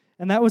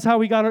 And that was how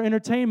we got our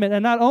entertainment.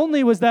 And not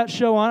only was that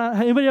show on,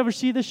 anybody ever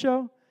see this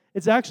show?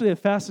 It's actually a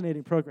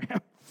fascinating program.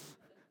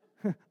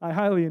 I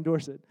highly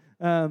endorse it.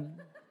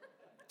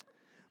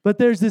 But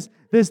there's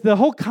the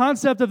whole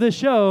concept of this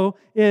show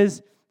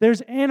is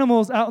there's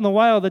animals out in the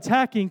wild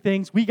attacking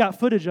things. We got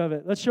footage of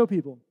it. Let's show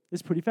people.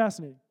 It's pretty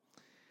fascinating.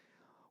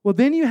 Well,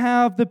 then you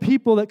have the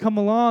people that come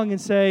along and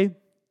say,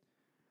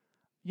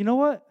 you know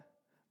what?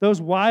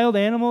 Those wild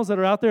animals that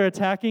are out there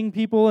attacking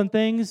people and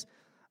things,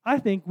 I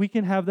think we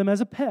can have them as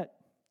a pet.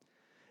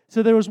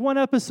 So there was one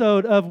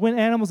episode of When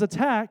Animals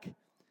Attack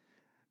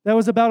that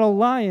was about a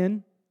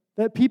lion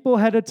that people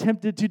had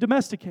attempted to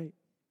domesticate.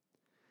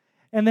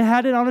 And they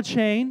had it on a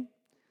chain.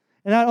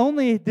 And not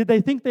only did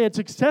they think they had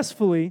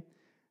successfully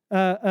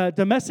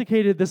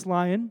domesticated this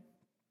lion,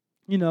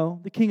 you know,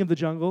 the king of the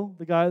jungle,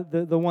 the guy,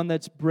 the one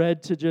that's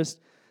bred to just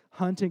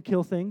hunt and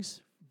kill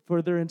things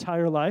for their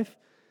entire life.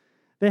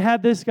 They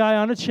had this guy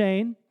on a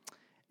chain,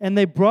 and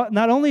they brought,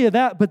 not only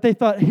that, but they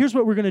thought, here's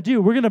what we're going to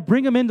do. We're going to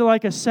bring him into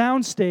like a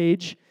sound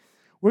stage.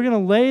 We're going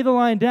to lay the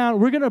lion down.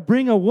 We're going to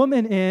bring a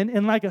woman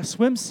in like a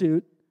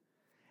swimsuit,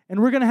 and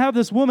we're going to have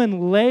this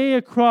woman lay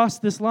across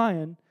this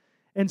lion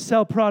and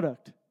sell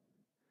product.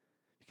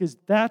 Because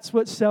that's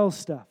what sells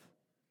stuff.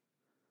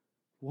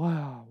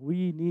 Wow,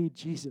 we need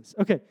Jesus.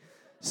 Okay,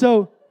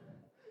 so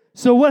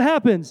what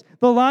happens?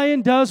 The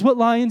lion does what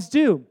lions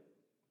do,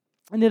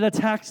 and it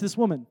attacks this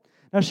woman.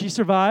 Now, she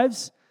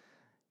survives.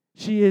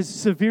 She is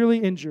severely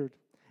injured.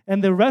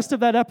 And the rest of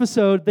that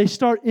episode, they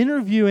start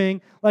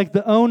interviewing like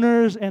the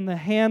owners and the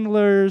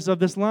handlers of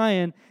this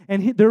lion,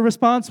 and their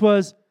response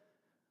was,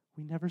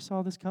 we never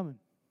saw this coming.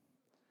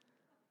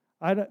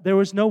 There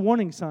was no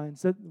warning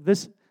signs that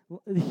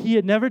he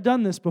had never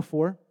done this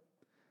before.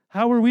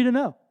 How were we to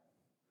know?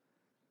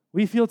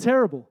 We feel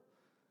terrible.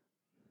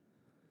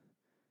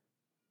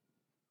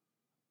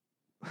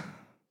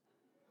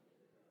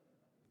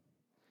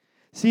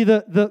 See,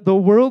 the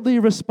worldly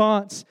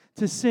response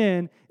to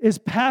sin is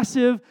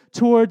passive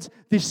towards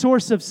the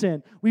source of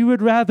sin. We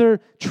would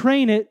rather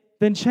train it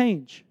than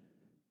change.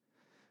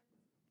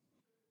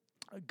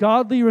 A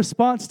godly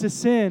response to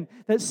sin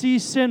that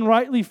sees sin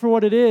rightly for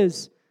what it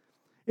is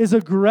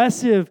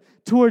aggressive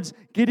towards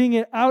getting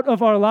it out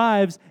of our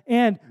lives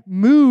and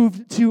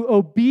moved to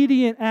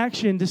obedient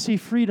action to see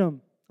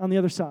freedom on the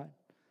other side.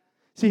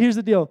 See, here's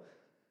the deal.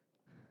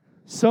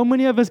 So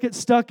many of us get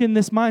stuck in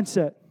this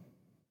mindset.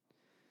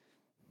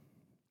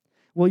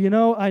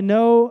 Well, I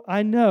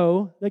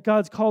know that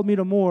God's called me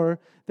to more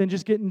than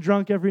just getting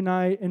drunk every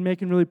night and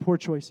making really poor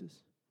choices.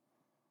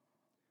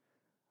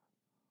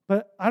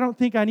 But I don't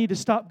think I need to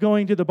stop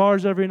going to the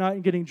bars every night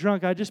and getting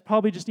drunk. I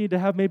probably just need to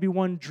have maybe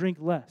one drink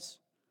less.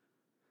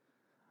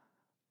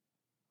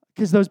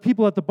 Because those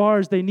people at the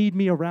bars, they need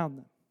me around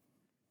them.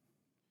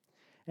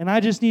 And I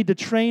just need to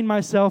train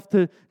myself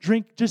to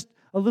drink just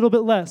a little bit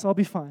less. I'll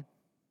be fine.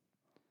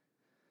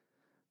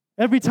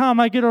 Every time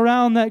I get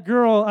around that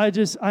girl,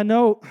 I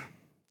know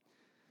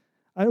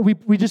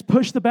we just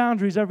push the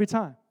boundaries every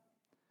time.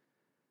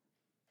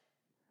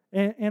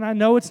 And I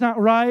know it's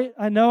not right.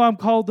 I know I'm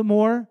called to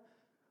more.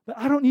 But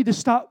I don't need to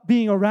stop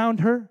being around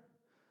her.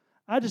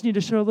 I just need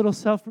to show a little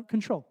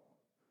self-control.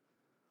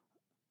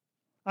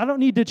 I don't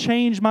need to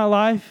change my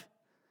life.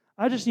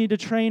 I just need to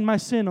train my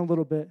sin a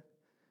little bit.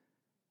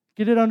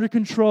 Get it under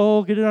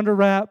control, get it under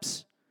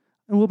wraps,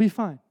 and we'll be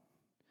fine.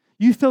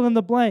 You fill in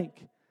the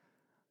blank.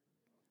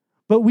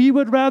 But we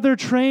would rather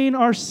train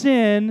our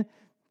sin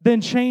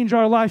than change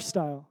our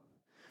lifestyle.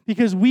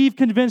 Because we've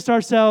convinced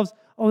ourselves,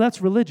 oh,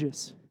 that's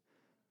religious.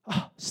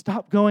 Oh,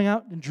 stop going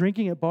out and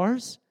drinking at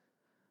bars?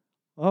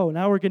 Oh,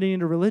 now we're getting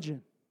into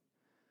religion.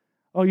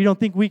 Oh, you don't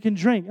think we can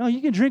drink? Oh,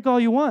 you can drink all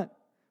you want.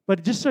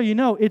 But just so you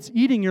know, it's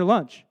eating your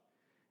lunch.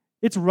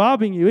 It's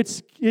robbing you.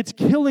 It's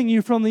killing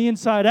you from the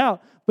inside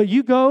out. But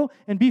you go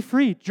and be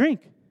free.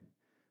 Drink.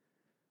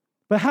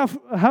 But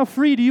how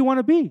free do you want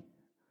to be?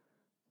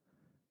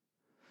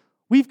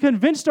 We've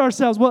convinced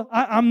ourselves, well,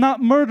 I'm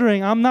not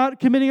murdering. I'm not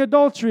committing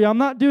adultery. I'm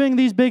not doing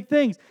these big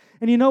things.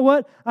 And you know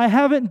what? I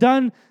haven't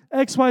done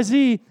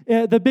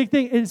XYZ, the big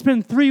thing. It's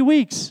been 3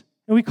 weeks,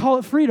 and we call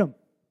it freedom.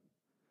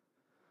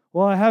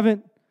 Well, I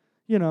haven't,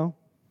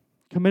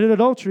 committed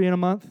adultery in a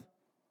month.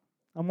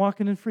 I'm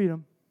walking in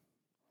freedom.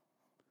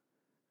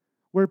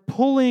 We're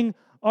pulling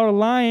our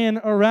lion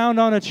around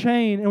on a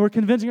chain, and we're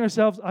convincing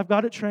ourselves, I've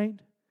got it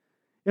trained.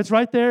 It's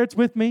right there. It's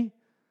with me.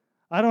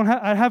 I don't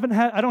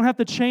have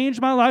to change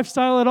my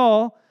lifestyle at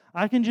all.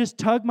 I can just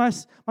tug my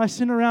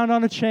sin around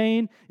on a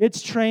chain.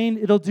 It's trained.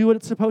 It'll do what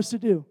it's supposed to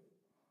do.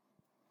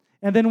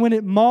 And then when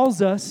it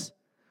mauls us,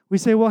 we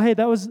say, well, hey,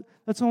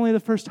 that's only the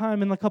first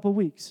time in a couple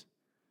weeks.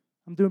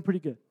 I'm doing pretty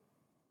good.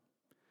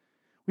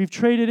 We've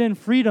traded in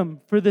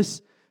freedom for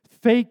this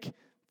fake,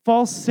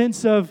 false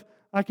sense of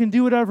I can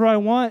do whatever I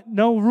want.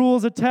 No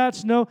rules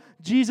attached. No,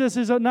 Jesus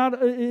is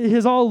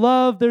all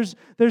love. There's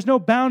no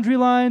boundary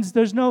lines.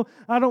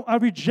 I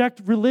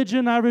reject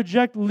religion. I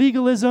reject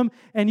legalism.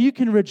 And you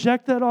can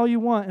reject that all you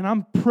want. And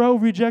I'm pro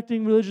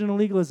rejecting religion and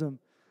legalism.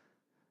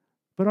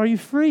 But are you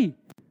free?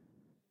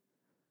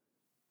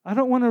 I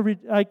don't want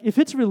to, if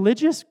it's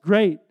religious,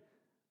 great.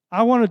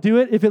 I want to do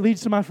it if it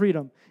leads to my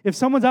freedom. If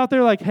someone's out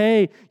there like,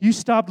 hey, you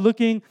stopped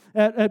looking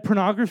at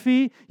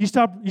pornography, you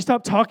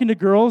stopped talking to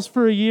girls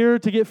for a year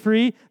to get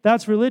free,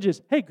 that's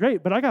religious. Hey,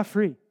 great, but I got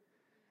free.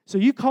 So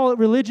you call it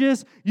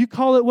religious, you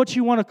call it what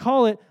you want to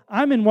call it,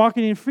 I'm in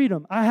walking in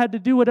freedom. I had to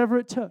do whatever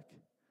it took.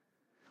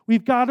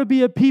 We've got to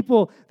be a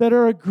people that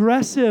are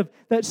aggressive,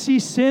 that see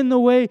sin the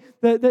way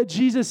that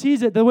Jesus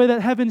sees it, the way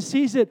that heaven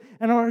sees it,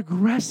 and are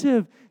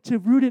aggressive to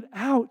root it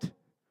out.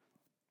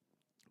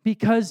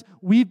 Because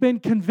we've been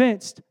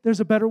convinced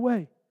there's a better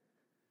way.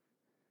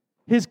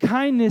 His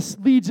kindness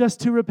leads us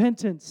to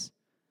repentance.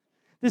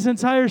 This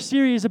entire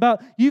series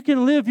about you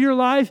can live your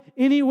life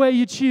any way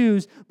you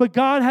choose, but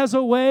God has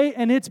a way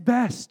and it's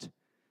best.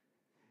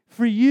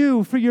 For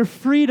you, for your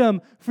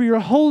freedom, for your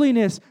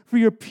holiness, for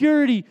your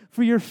purity,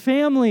 for your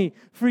family,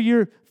 for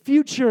your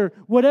future,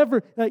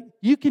 whatever.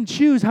 You can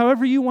choose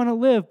however you want to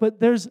live, but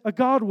there's a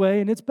God way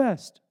and it's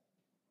best.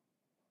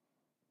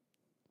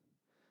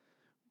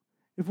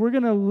 If we're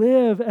going to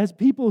live as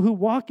people who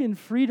walk in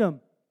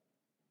freedom,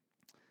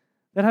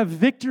 that have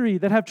victory,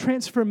 that have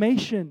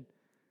transformation,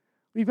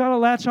 we've got to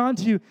latch on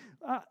to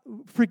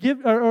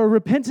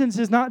repentance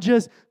is not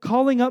just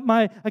calling up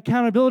my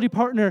accountability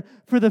partner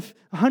for the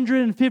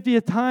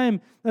 150th time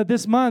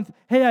this month.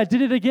 Hey, I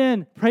did it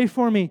again. Pray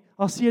for me.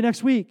 I'll see you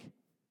next week.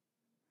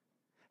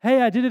 Hey,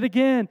 I did it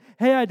again.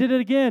 Hey, I did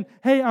it again.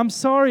 Hey, I'm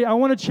sorry. I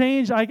want to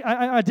change.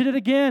 I did it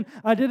again.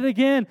 I did it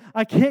again.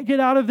 I can't get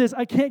out of this.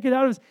 I can't get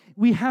out of this.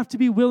 We have to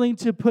be willing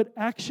to put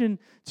action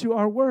to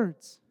our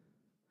words.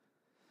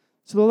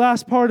 So the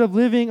last part of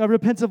living a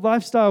repentant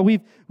lifestyle,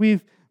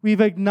 we've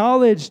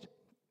acknowledged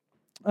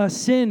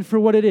sin for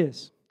what it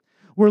is.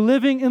 We're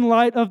living in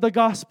light of the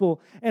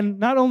gospel, and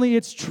not only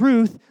its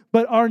truth,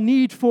 but our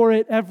need for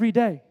it every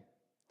day.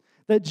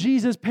 That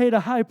Jesus paid a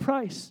high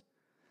price,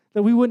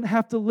 that we wouldn't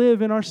have to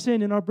live in our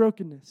sin and our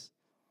brokenness.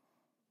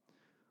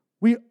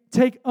 We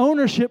take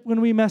ownership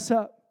when we mess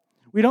up.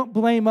 We don't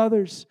blame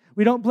others.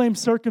 We don't blame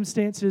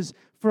circumstances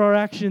for our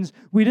actions.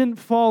 We didn't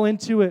fall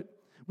into it.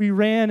 We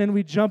ran and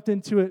we jumped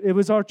into it. It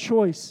was our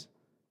choice.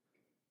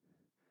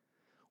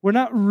 We're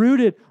not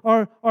rooted.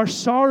 Our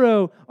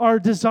sorrow, our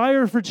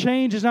desire for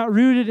change is not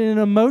rooted in an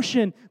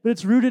emotion, but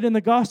it's rooted in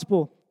the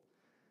gospel.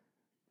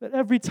 That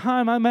every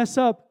time I mess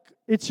up,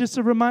 it's just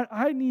a reminder,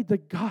 I need the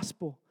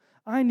gospel.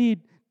 I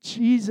need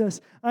Jesus.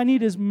 I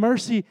need His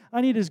mercy.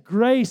 I need His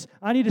grace.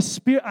 I need His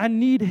Spirit. I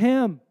need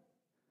Him.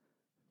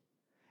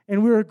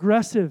 And we're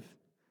aggressive.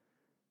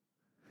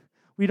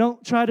 We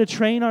don't try to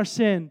train our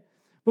sin,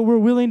 but we're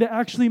willing to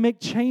actually make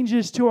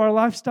changes to our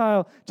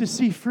lifestyle to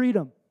see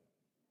freedom.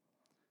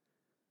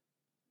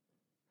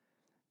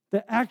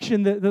 The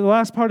action, the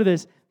last part of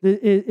this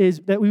is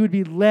that we would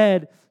be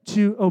led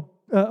to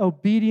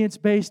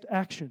obedience-based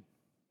action.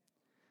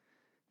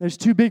 There's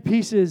two big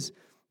pieces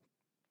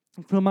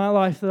from my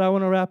life that I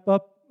want to wrap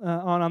up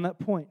on that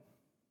point.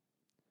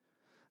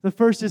 The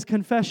first is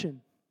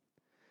confession.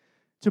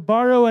 To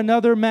borrow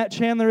another Matt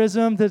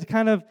Chandlerism to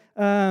kind of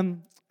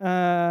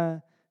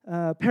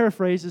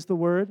paraphrase is the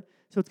word.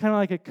 So it's kind of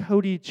like a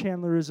Cody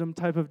Chandlerism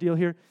type of deal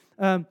here.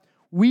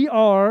 We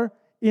are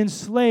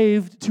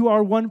enslaved to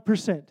our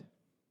 1%.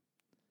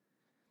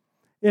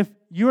 If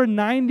you're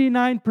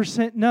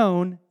 99%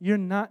 known, you're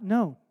not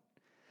known.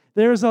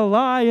 There's a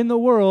lie in the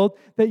world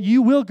that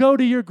you will go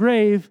to your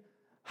grave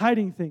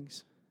hiding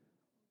things.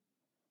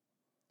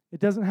 It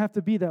doesn't have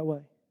to be that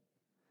way.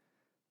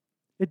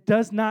 It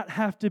does not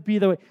have to be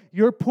that way.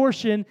 Your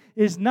portion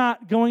is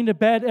not going to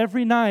bed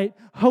every night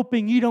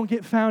hoping you don't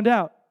get found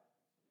out.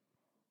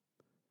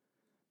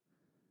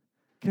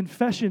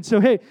 Confession.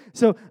 So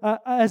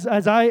as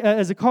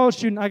a college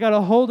student, I got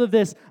a hold of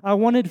this. I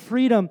wanted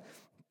freedom.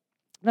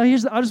 Now I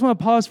just want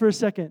to pause for a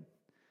second.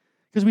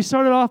 Because we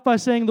started off by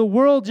saying the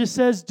world just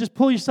says, just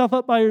pull yourself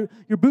up by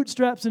your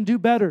bootstraps and do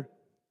better.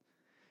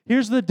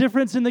 Here's the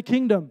difference in the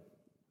kingdom.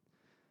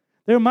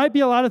 There might be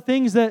a lot of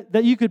things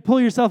that you could pull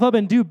yourself up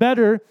and do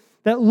better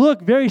that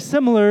look very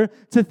similar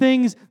to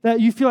things that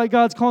you feel like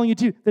God's calling you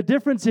to. The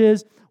difference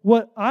is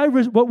what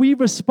we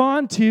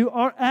respond to,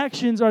 our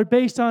actions are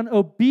based on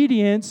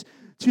obedience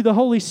to the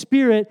Holy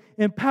Spirit,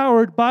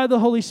 empowered by the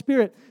Holy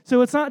Spirit.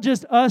 So it's not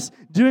just us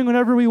doing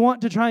whatever we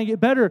want to try and get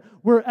better.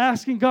 We're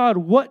asking God,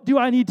 what do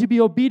I need to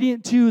be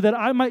obedient to that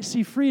I might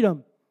see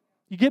freedom?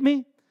 You get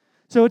me?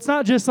 So it's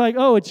not just like,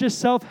 oh, it's just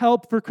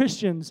self-help for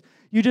Christians.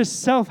 You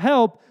just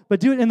self-help, but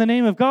do it in the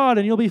name of God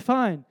and you'll be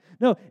fine.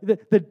 No,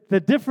 the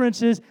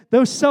difference is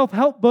those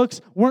self-help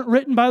books weren't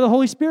written by the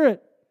Holy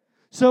Spirit.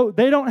 So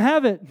they don't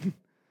have it.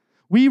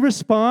 We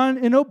respond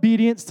in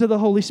obedience to the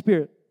Holy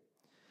Spirit.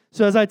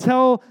 So as I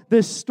tell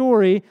this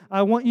story,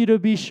 I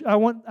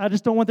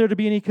just don't want there to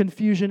be any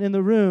confusion in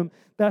the room.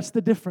 That's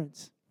the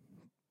difference.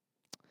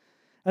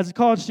 As a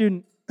college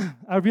student,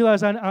 I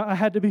realized I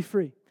had to be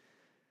free.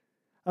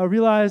 I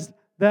realized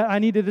that I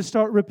needed to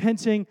start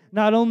repenting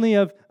not only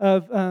of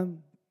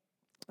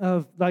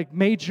like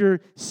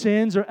major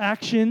sins or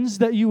actions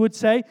that you would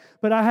say,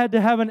 but I had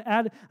to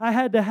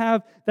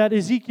have that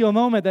Ezekiel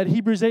moment, that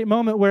Hebrews 8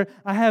 moment where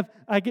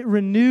I get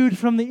renewed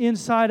from the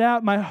inside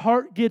out. My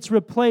heart gets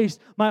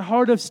replaced. My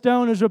heart of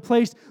stone is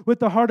replaced with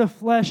the heart of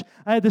flesh.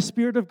 I had the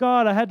Spirit of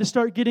God. I had to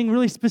start getting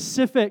really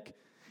specific.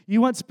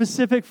 You want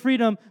specific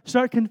freedom,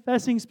 start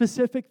confessing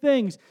specific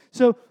things.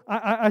 So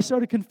I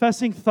started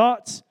confessing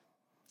thoughts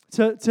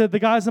to the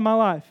guys in my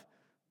life.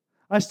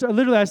 I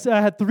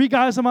had 3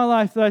 guys in my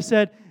life that I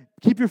said,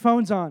 keep your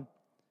phones on,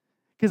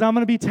 because I'm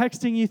going to be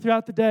texting you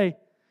throughout the day.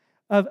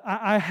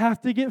 I have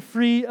to get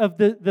free of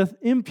the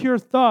impure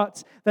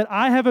thoughts that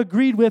I have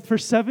agreed with for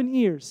 7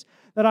 years,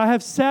 that I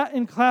have sat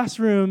in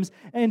classrooms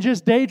and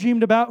just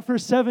daydreamed about for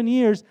 7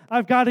 years.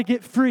 I've got to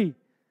get free.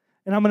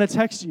 And I'm going to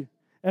text you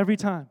every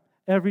time.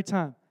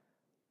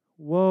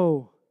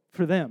 Whoa,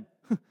 for them.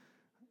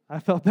 I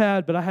felt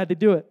bad, but I had to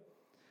do it.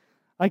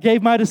 I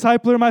gave my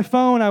discipler my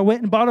phone. I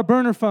went and bought a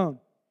burner phone.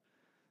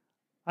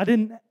 I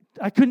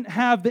couldn't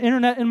have the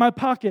internet in my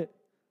pocket.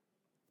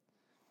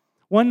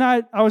 One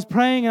night I was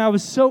praying and I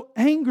was so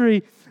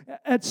angry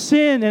at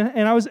sin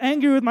and I was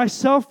angry with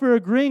myself for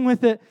agreeing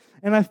with it,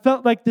 and I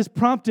felt like this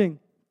prompting.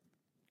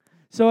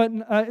 So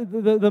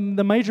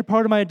the major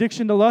part of my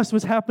addiction to lust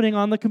was happening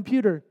on the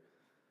computer.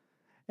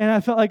 And I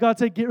felt like God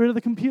said, get rid of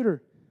the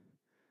computer.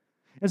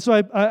 And so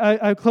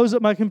I closed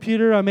up my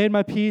computer. I made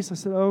my peace. I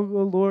said, oh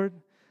Lord,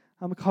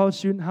 I'm a college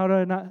student. How do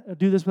I not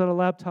do this without a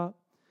laptop?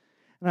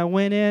 And I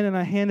went in and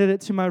I handed it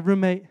to my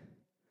roommate.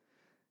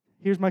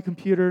 Here's my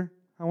computer.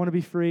 I want to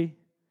be free.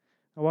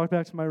 I walked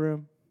back to my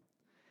room.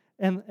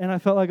 And I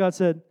felt like God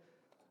said,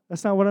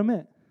 that's not what I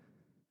meant.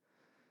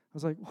 I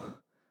was like,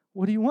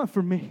 what do you want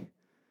from me?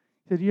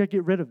 He said, you got to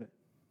get rid of it.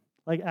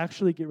 Like,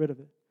 actually get rid of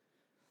it.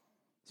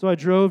 So I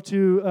drove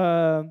to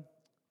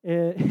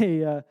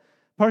a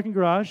parking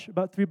garage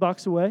about 3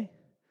 blocks away,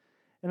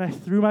 and I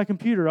threw my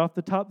computer off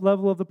the top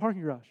level of the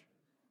parking garage.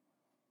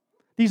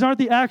 These aren't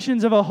the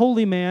actions of a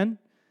holy man.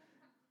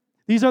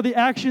 These are the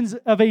actions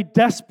of a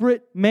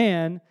desperate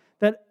man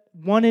that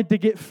wanted to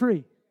get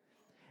free.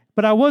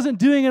 But I wasn't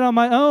doing it on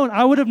my own.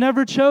 I would have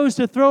never chose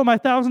to throw my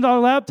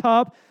 $1,000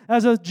 laptop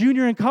as a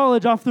junior in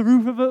college off the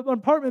roof of an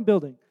apartment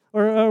building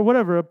or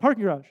whatever, a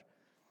parking garage.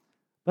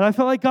 But I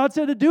felt like God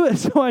said to do it,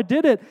 so I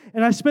did it.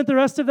 And I spent the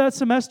rest of that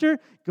semester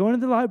going to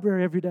the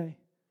library every day.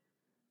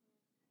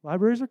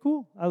 Libraries are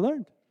cool. I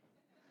learned.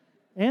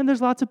 And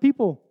there's lots of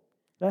people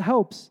that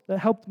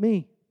helped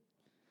me.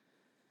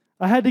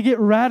 I had to get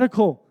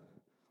radical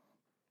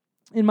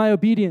in my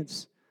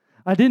obedience.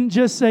 I didn't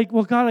just say,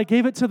 well, God, I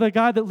gave it to the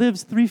guy that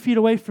lives 3 feet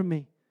away from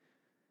me,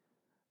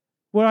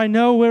 where I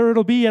know where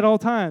it'll be at all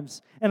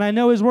times, and I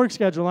know his work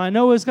schedule, and I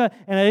know his guy,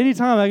 and at any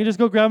time I can just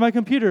go grab my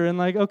computer and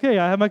okay,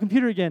 I have my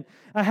computer again.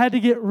 I had to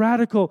get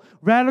radical.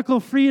 Radical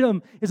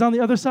freedom is on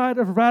the other side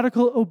of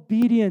radical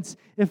obedience.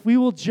 If we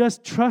will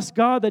just trust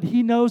God that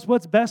He knows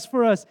what's best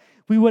for us,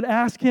 we would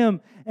ask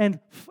Him and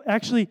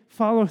actually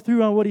follow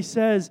through on what He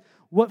says.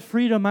 What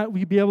freedom might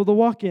we be able to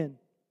walk in?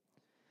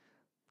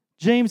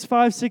 James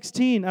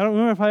 5:16. I don't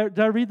remember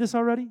did I read this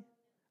already?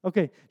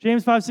 Okay,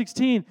 James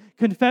 5:16.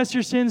 Confess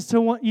your sins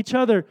to each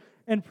other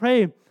and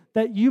pray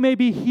that you may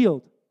be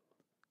healed.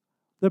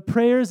 The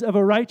prayers of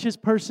a righteous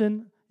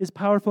person is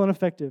powerful and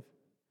effective.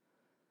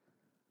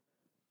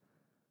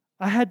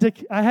 I had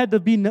to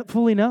be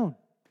fully known.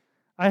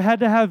 I had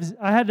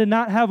to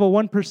not have a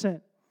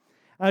 1%.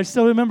 I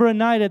still remember a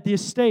night at the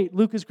estate,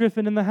 Lucas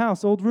Griffin in the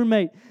house, old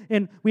roommate,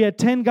 and we had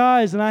 10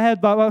 guys, and I had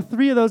about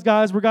 3 of those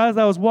guys were guys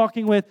I was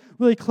walking with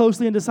really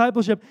closely in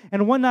discipleship,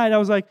 and one night I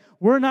was like,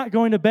 we're not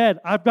going to bed.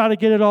 I've got to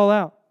get it all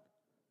out.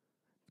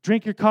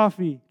 Drink your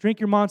coffee, drink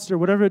your Monster,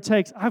 whatever it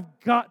takes. I've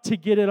got to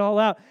get it all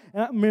out.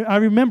 And I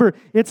remember,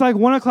 it's like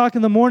 1 o'clock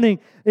in the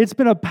morning. It's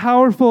been a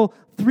powerful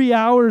 3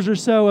 hours or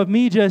so of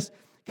me just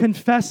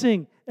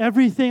confessing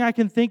everything I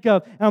can think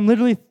of. And I'm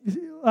literally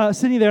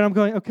sitting there and I'm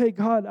going, okay,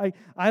 God,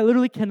 I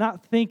literally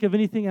cannot think of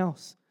anything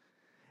else.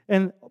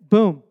 And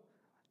boom,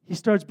 He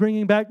starts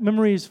bringing back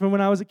memories from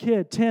when I was a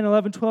kid, 10,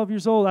 11, 12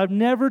 years old. I've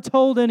never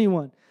told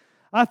anyone.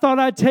 I thought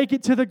I'd take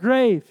it to the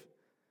grave.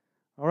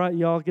 All right,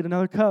 y'all, get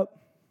another cup.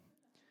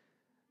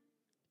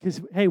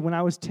 Because, hey, when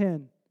I was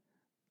 10,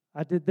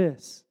 I did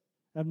this.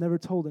 I've never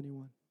told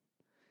anyone.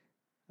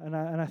 And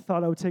I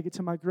thought I would take it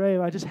to my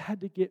grave. I just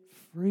had to get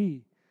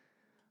free.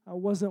 I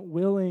wasn't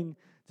willing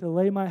to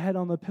lay my head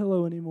on the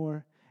pillow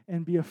anymore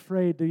and be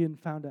afraid to get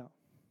found out.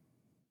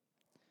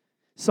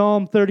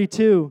 Psalm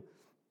 32.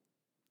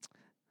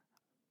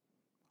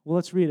 Well,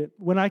 let's read it.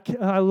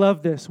 I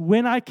love this.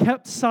 When I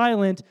kept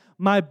silent,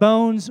 my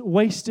bones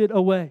wasted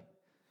away.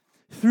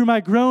 Through my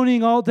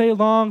groaning all day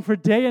long, for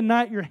day and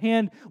night your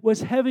hand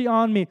was heavy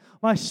on me.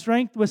 My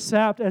strength was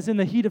sapped as in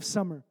the heat of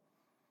summer.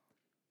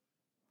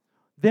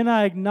 Then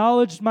I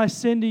acknowledged my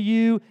sin to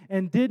you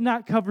and did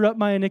not cover up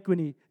my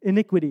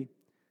iniquity.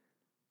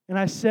 And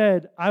I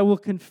said, I will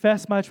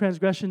confess my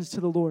transgressions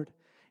to the Lord,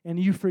 and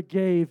you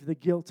forgave the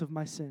guilt of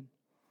my sin.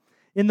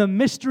 In the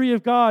mystery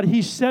of God,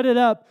 He set it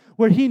up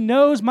where He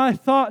knows my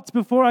thoughts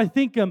before I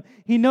think them.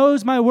 He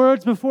knows my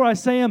words before I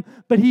say them,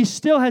 but He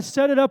still has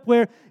set it up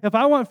where if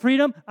I want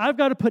freedom, I've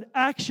got to put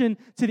action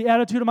to the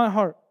attitude of my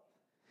heart.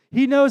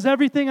 He knows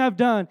everything I've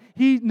done.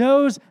 He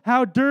knows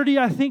how dirty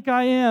I think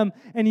I am,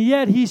 and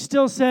yet He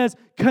still says,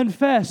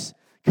 confess,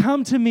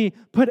 come to me,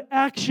 put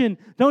action.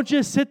 Don't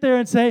just sit there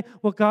and say,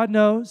 well, God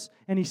knows,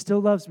 and He still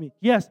loves me.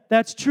 Yes,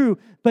 that's true,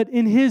 but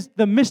in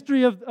the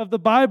mystery of the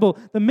Bible,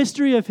 the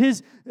mystery of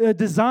His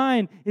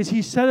design is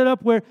He set it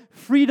up where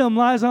freedom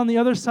lies on the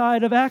other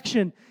side of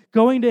action,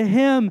 going to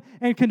Him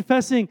and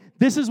confessing,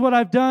 this is what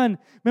I've done.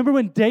 Remember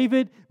when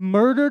David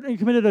murdered and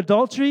committed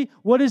adultery?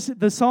 What is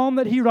the psalm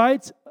that he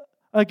writes?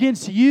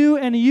 Against you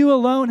and you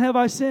alone have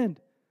I sinned.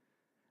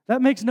 That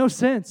makes no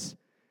sense.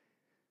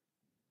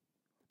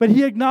 But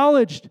he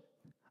acknowledged,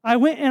 I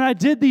went and I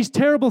did these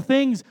terrible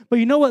things, but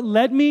you know what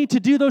led me to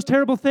do those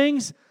terrible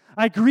things?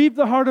 I grieved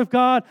the heart of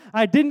God.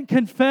 I didn't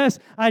confess.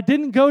 I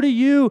didn't go to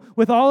you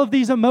with all of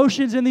these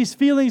emotions and these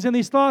feelings and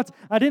these thoughts.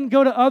 I didn't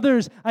go to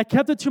others. I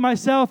kept it to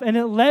myself, and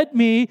it led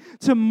me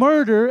to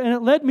murder, and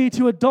it led me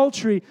to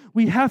adultery.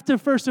 We have to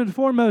first and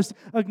foremost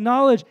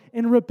acknowledge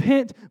and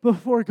repent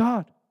before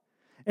God.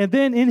 And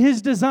then in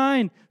His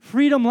design,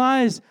 freedom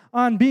lies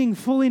on being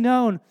fully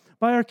known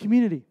by our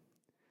community.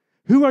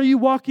 Who are you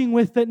walking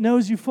with that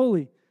knows you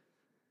fully?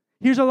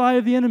 Here's a lie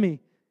of the enemy.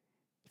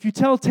 If you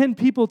tell 10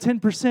 people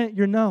 10%,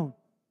 you're known.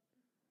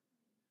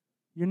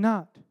 You're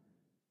not.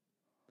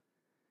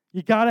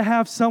 You got to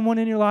have someone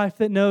in your life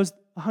that knows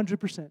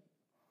 100%.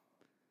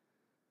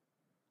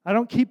 I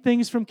don't keep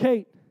things from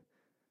Kate.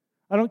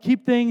 I don't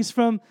keep things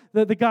from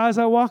the guys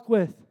I walk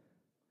with.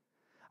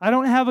 I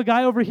don't have a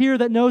guy over here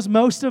that knows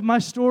most of my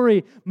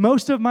story,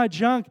 most of my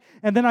junk,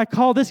 and then I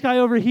call this guy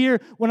over here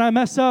when I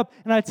mess up,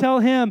 and I tell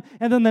him,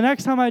 and then the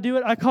next time I do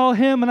it, I call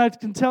him, and I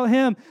can tell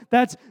him.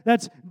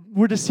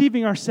 We're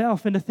deceiving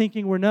ourselves into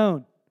thinking we're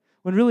known,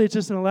 when really it's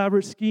just an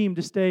elaborate scheme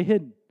to stay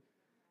hidden.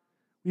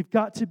 We've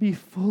got to be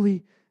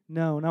fully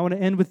known. I want to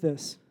end with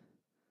this.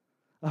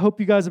 I hope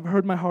you guys have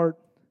heard my heart,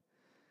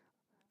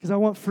 because I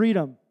want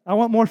freedom. I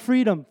want more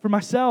freedom for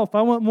myself.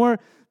 I want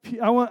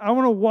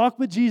to walk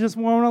with Jesus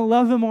more. I want to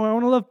love Him more. I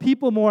want to love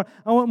people more.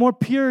 I want more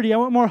purity. I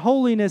want more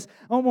holiness.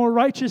 I want more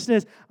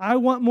righteousness. I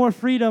want more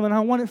freedom, and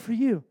I want it for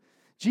you.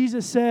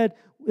 Jesus said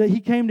that He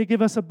came to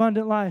give us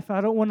abundant life.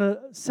 I don't want to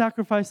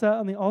sacrifice that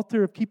on the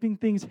altar of keeping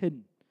things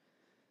hidden.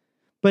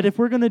 But if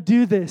we're going to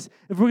do this,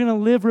 if we're going to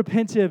live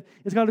repentive,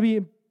 it's got to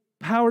be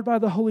empowered by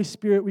the Holy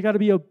Spirit. We got to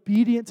be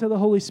obedient to the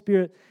Holy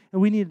Spirit,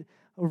 and we need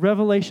a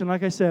revelation,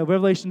 like I said, a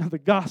revelation of the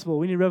gospel.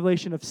 We need a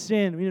revelation of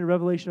sin. We need a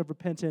revelation of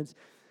repentance.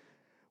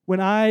 When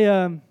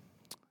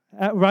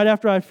right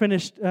after I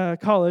finished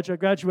college, I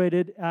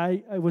graduated,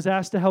 I was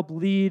asked to help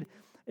lead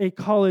a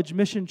college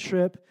mission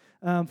trip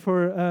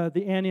for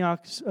the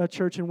Antioch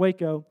church in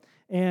Waco.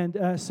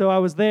 And so I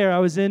was there. I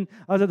was at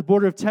the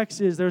border of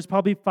Texas. There was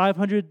probably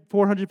 400,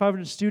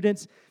 500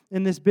 students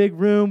in this big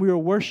room. We were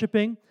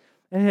worshiping,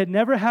 and it had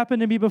never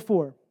happened to me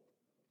before.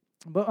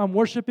 But I'm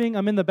worshiping.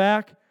 I'm in the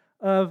back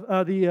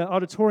of the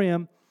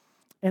auditorium,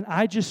 and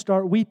I just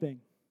start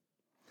weeping.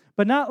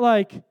 But not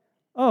like,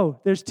 oh,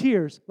 there's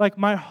tears. Like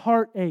my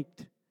heart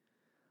ached.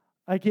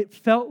 Like it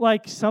felt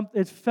like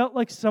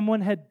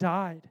someone had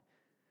died,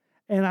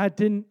 and I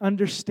didn't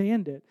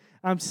understand it.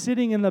 I'm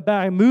sitting in the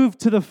back. I moved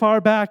to the far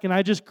back, and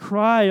I just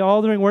cry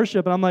all during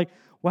worship. And I'm like,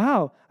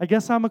 wow, I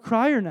guess I'm a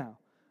crier now.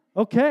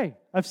 Okay,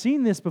 I've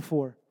seen this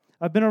before.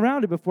 I've been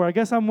around it before. I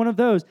guess I'm one of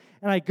those.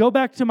 And I go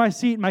back to my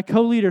seat. My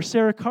co-leader,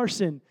 Sarah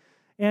Carson,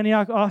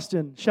 Antioch,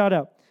 Austin, shout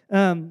out.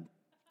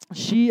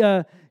 She's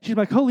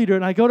my co-leader,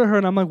 and I go to her,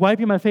 and I'm like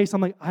wiping my face.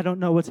 I'm like, I don't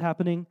know what's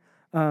happening.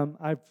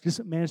 I've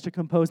just managed to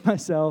compose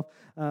myself.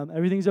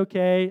 Everything's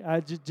okay.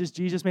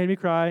 Jesus made me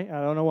cry.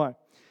 I don't know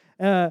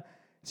why.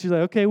 She's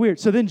like, okay, weird.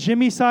 So then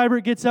Jimmy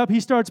Seibert gets up.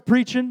 He starts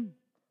preaching.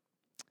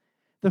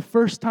 The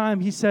first time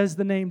he says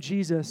the name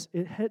Jesus,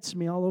 it hits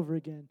me all over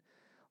again.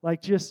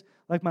 Like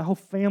my whole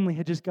family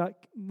had just got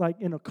like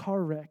in a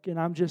car wreck, and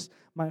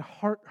my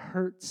heart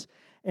hurts.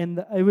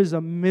 And it was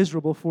a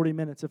miserable 40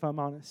 minutes, if I'm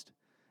honest.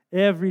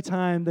 Every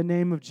time the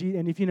name of Jesus,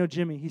 and if you know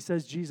Jimmy, he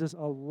says Jesus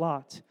a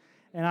lot.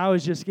 And I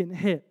was just getting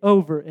hit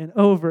over and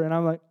over, and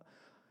I'm like,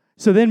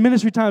 so then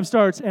ministry time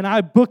starts, and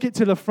I book it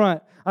to the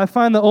front. I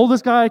find the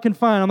oldest guy I can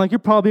find. I'm like, you're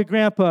probably a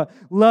grandpa.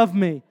 Love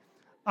me.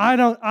 I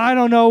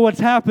don't know what's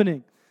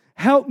happening.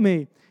 Help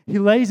me. He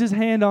lays his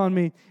hand on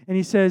me, and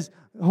he says,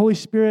 Holy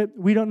Spirit,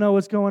 we don't know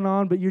what's going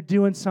on, but you're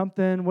doing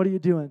something. What are you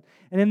doing?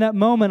 And in that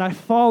moment, I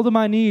fall to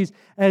my knees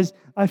as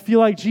I feel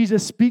like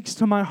Jesus speaks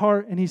to my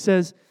heart, and He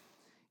says,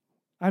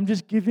 I'm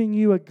just giving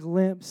you a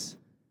glimpse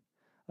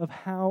of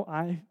how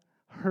I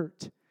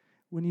hurt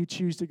when you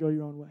choose to go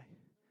your own way.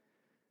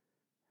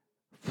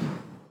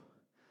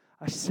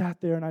 I sat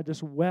there and I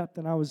just wept,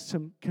 and I was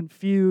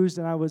confused,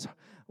 and I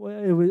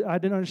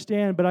didn't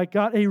understand, but I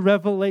got a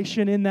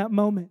revelation in that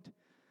moment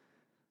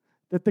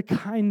that the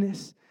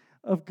kindness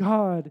of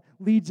God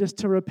leads us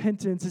to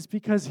repentance. It's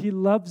because He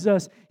loves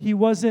us. He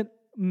wasn't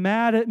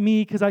mad at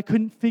me because I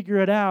couldn't figure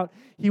it out.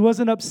 He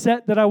wasn't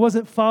upset that I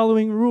wasn't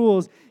following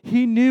rules.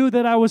 He knew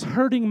that I was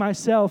hurting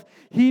myself.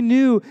 He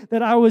knew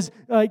that I was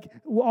like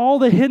all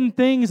the hidden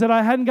things that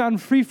I hadn't gotten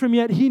free from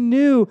yet. He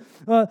knew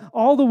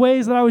all the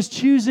ways that I was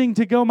choosing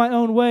to go my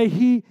own way.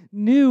 He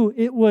knew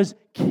it was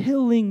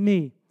killing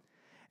me.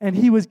 And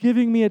He was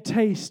giving me a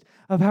taste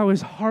of how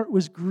His heart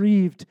was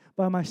grieved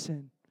by my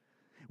sin.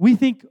 We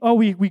think,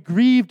 we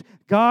grieved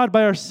God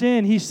by our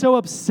sin. He's so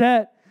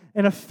upset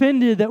and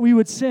offended that we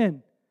would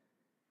sin.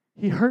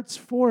 He hurts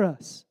for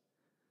us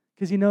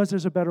because He knows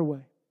there's a better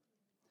way.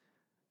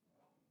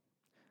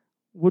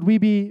 Would we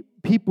be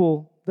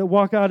people that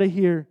walk out of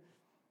here,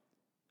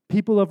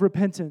 people of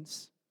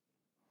repentance,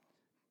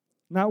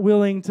 not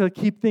willing to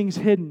keep things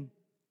hidden,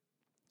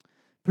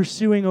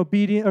 pursuing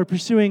obedience or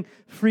pursuing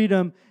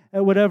freedom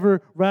at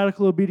whatever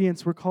radical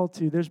obedience we're called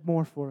to? There's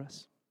more for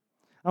us.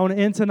 I want to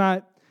end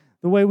tonight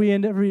the way we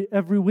end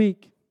every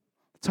week,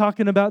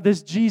 talking about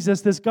this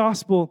Jesus, this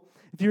gospel.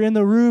 If you're in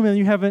the room and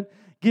you haven't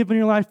given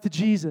your life to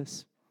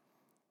Jesus,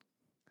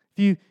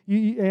 I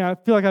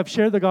feel like I've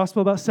shared the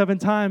gospel about 7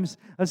 times.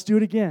 Let's do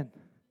it again.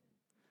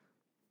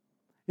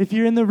 If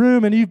you're in the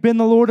room and you've been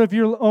the Lord of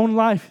your own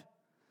life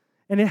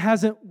and it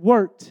hasn't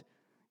worked,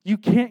 you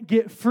can't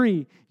get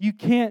free. You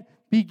can't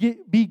be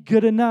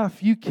good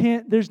enough.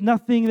 There's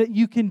nothing that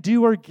you can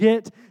do or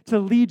get to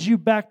lead you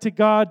back to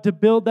God, to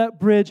build that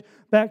bridge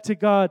back to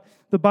God.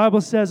 The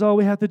Bible says all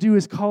we have to do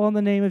is call on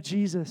the name of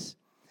Jesus.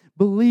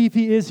 Believe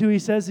He is who He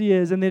says He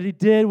is, and that He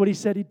did what He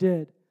said He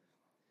did.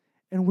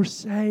 And we're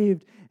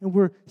saved, and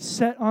we're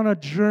set on a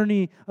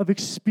journey of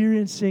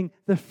experiencing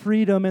the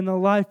freedom and the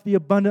life, the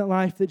abundant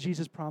life that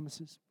Jesus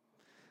promises.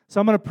 So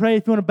I'm going to pray.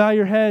 If you want to bow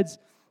your heads,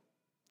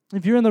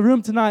 If you're in the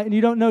room tonight and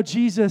you don't know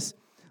Jesus,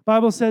 the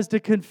Bible says to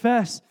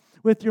confess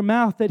with your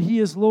mouth that He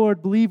is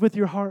Lord, believe with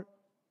your heart,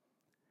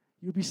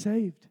 you'll be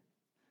saved.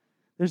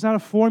 There's not a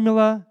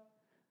formula.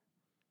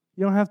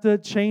 You don't have to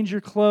change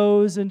your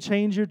clothes and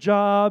change your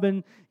job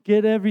and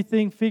get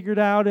everything figured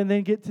out and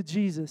then get to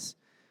Jesus.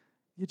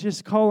 You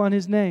just call on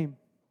His name.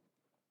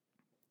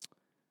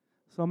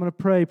 So I'm going to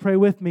pray. Pray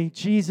with me.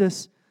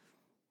 Jesus,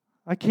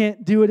 I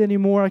can't do it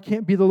anymore. I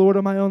can't be the Lord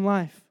of my own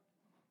life.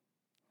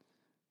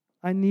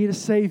 I need a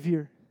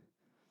Savior.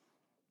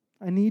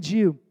 I need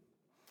You.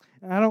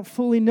 And I don't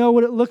fully know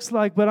what it looks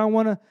like, but I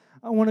want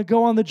to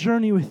go on the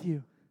journey with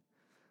You.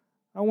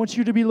 I want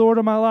You to be Lord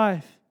of my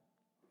life.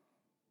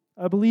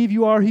 I believe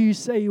You are who You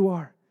say You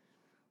are.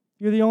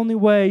 You're the only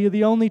way. You're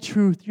the only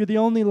truth. You're the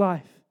only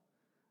life.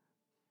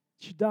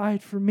 You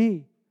died for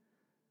me,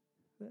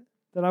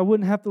 that I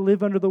wouldn't have to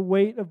live under the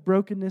weight of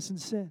brokenness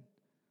and sin.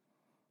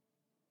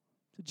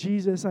 So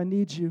Jesus, I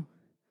need You.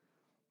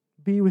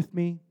 Be with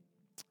me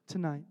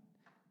tonight.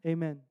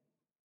 Amen.